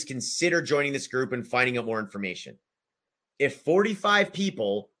should at least consider joining this group and finding out more information? If 45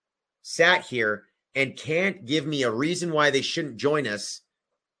 people sat here and can't give me a reason why they shouldn't join us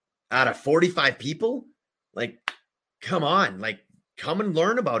out of 45 people, like, come on, like, come and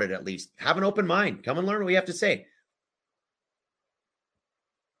learn about it at least. Have an open mind. Come and learn what we have to say.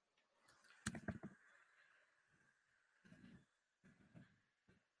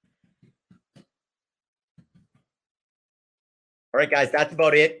 All right, guys, that's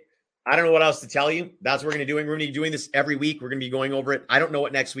about it. I don't know what else to tell you. That's what we're going to be doing. We're going to be doing this every week. We're going to be going over it. I don't know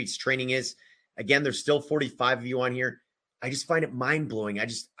what next week's training is. Again, there's still 45 of you on here. I just find it mind-blowing.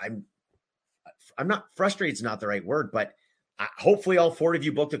 I'm not frustrated. It's not the right word, but hopefully all 4 of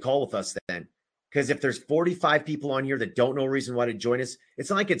you booked a call with us then. Because if there's 45 people on here that don't know a reason why to join us, it's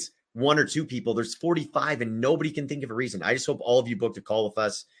not like it's 1 or 2 people. There's 45 and nobody can think of a reason. I just hope all of you booked a call with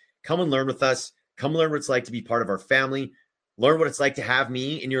us. Come and learn with us. Come learn what it's like to be part of our family. Learn what it's like to have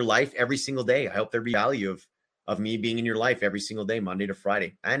me in your life every single day. I hope there be value of me being in your life every single day, Monday to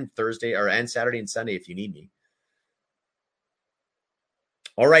Friday, and Thursday and Saturday and Sunday if you need me.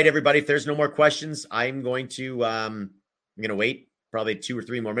 All right, everybody. If there's no more questions, I'm going to wait probably 2 or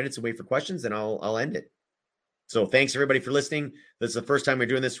 3 more minutes and wait for questions, and I'll end it. So thanks everybody for listening. This is the first time we're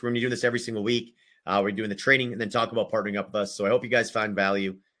doing this. We're going to be doing this every single week. We're doing the training and then talk about partnering up with us. So I hope you guys found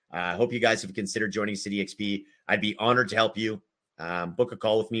value. I hope you guys have considered joining City XP. I'd be honored to help you. Book a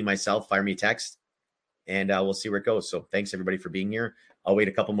call with me myself, fire me a text, and we'll see where it goes. So thanks everybody for being here. I'll wait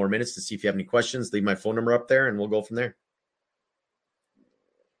a couple more minutes to see if you have any questions. Leave my phone number up there and we'll go from there.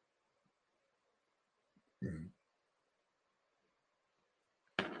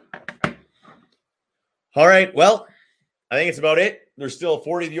 All right. Well, I think it's about it. There's still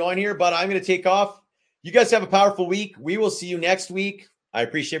 40 of you on here, but I'm going to take off. You guys have a powerful week. We will see you next week. I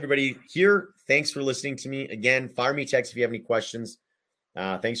appreciate everybody here. Thanks for listening to me. Again, fire me a text if you have any questions.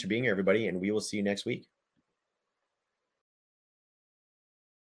 Thanks for being here, everybody, and we will see you next week.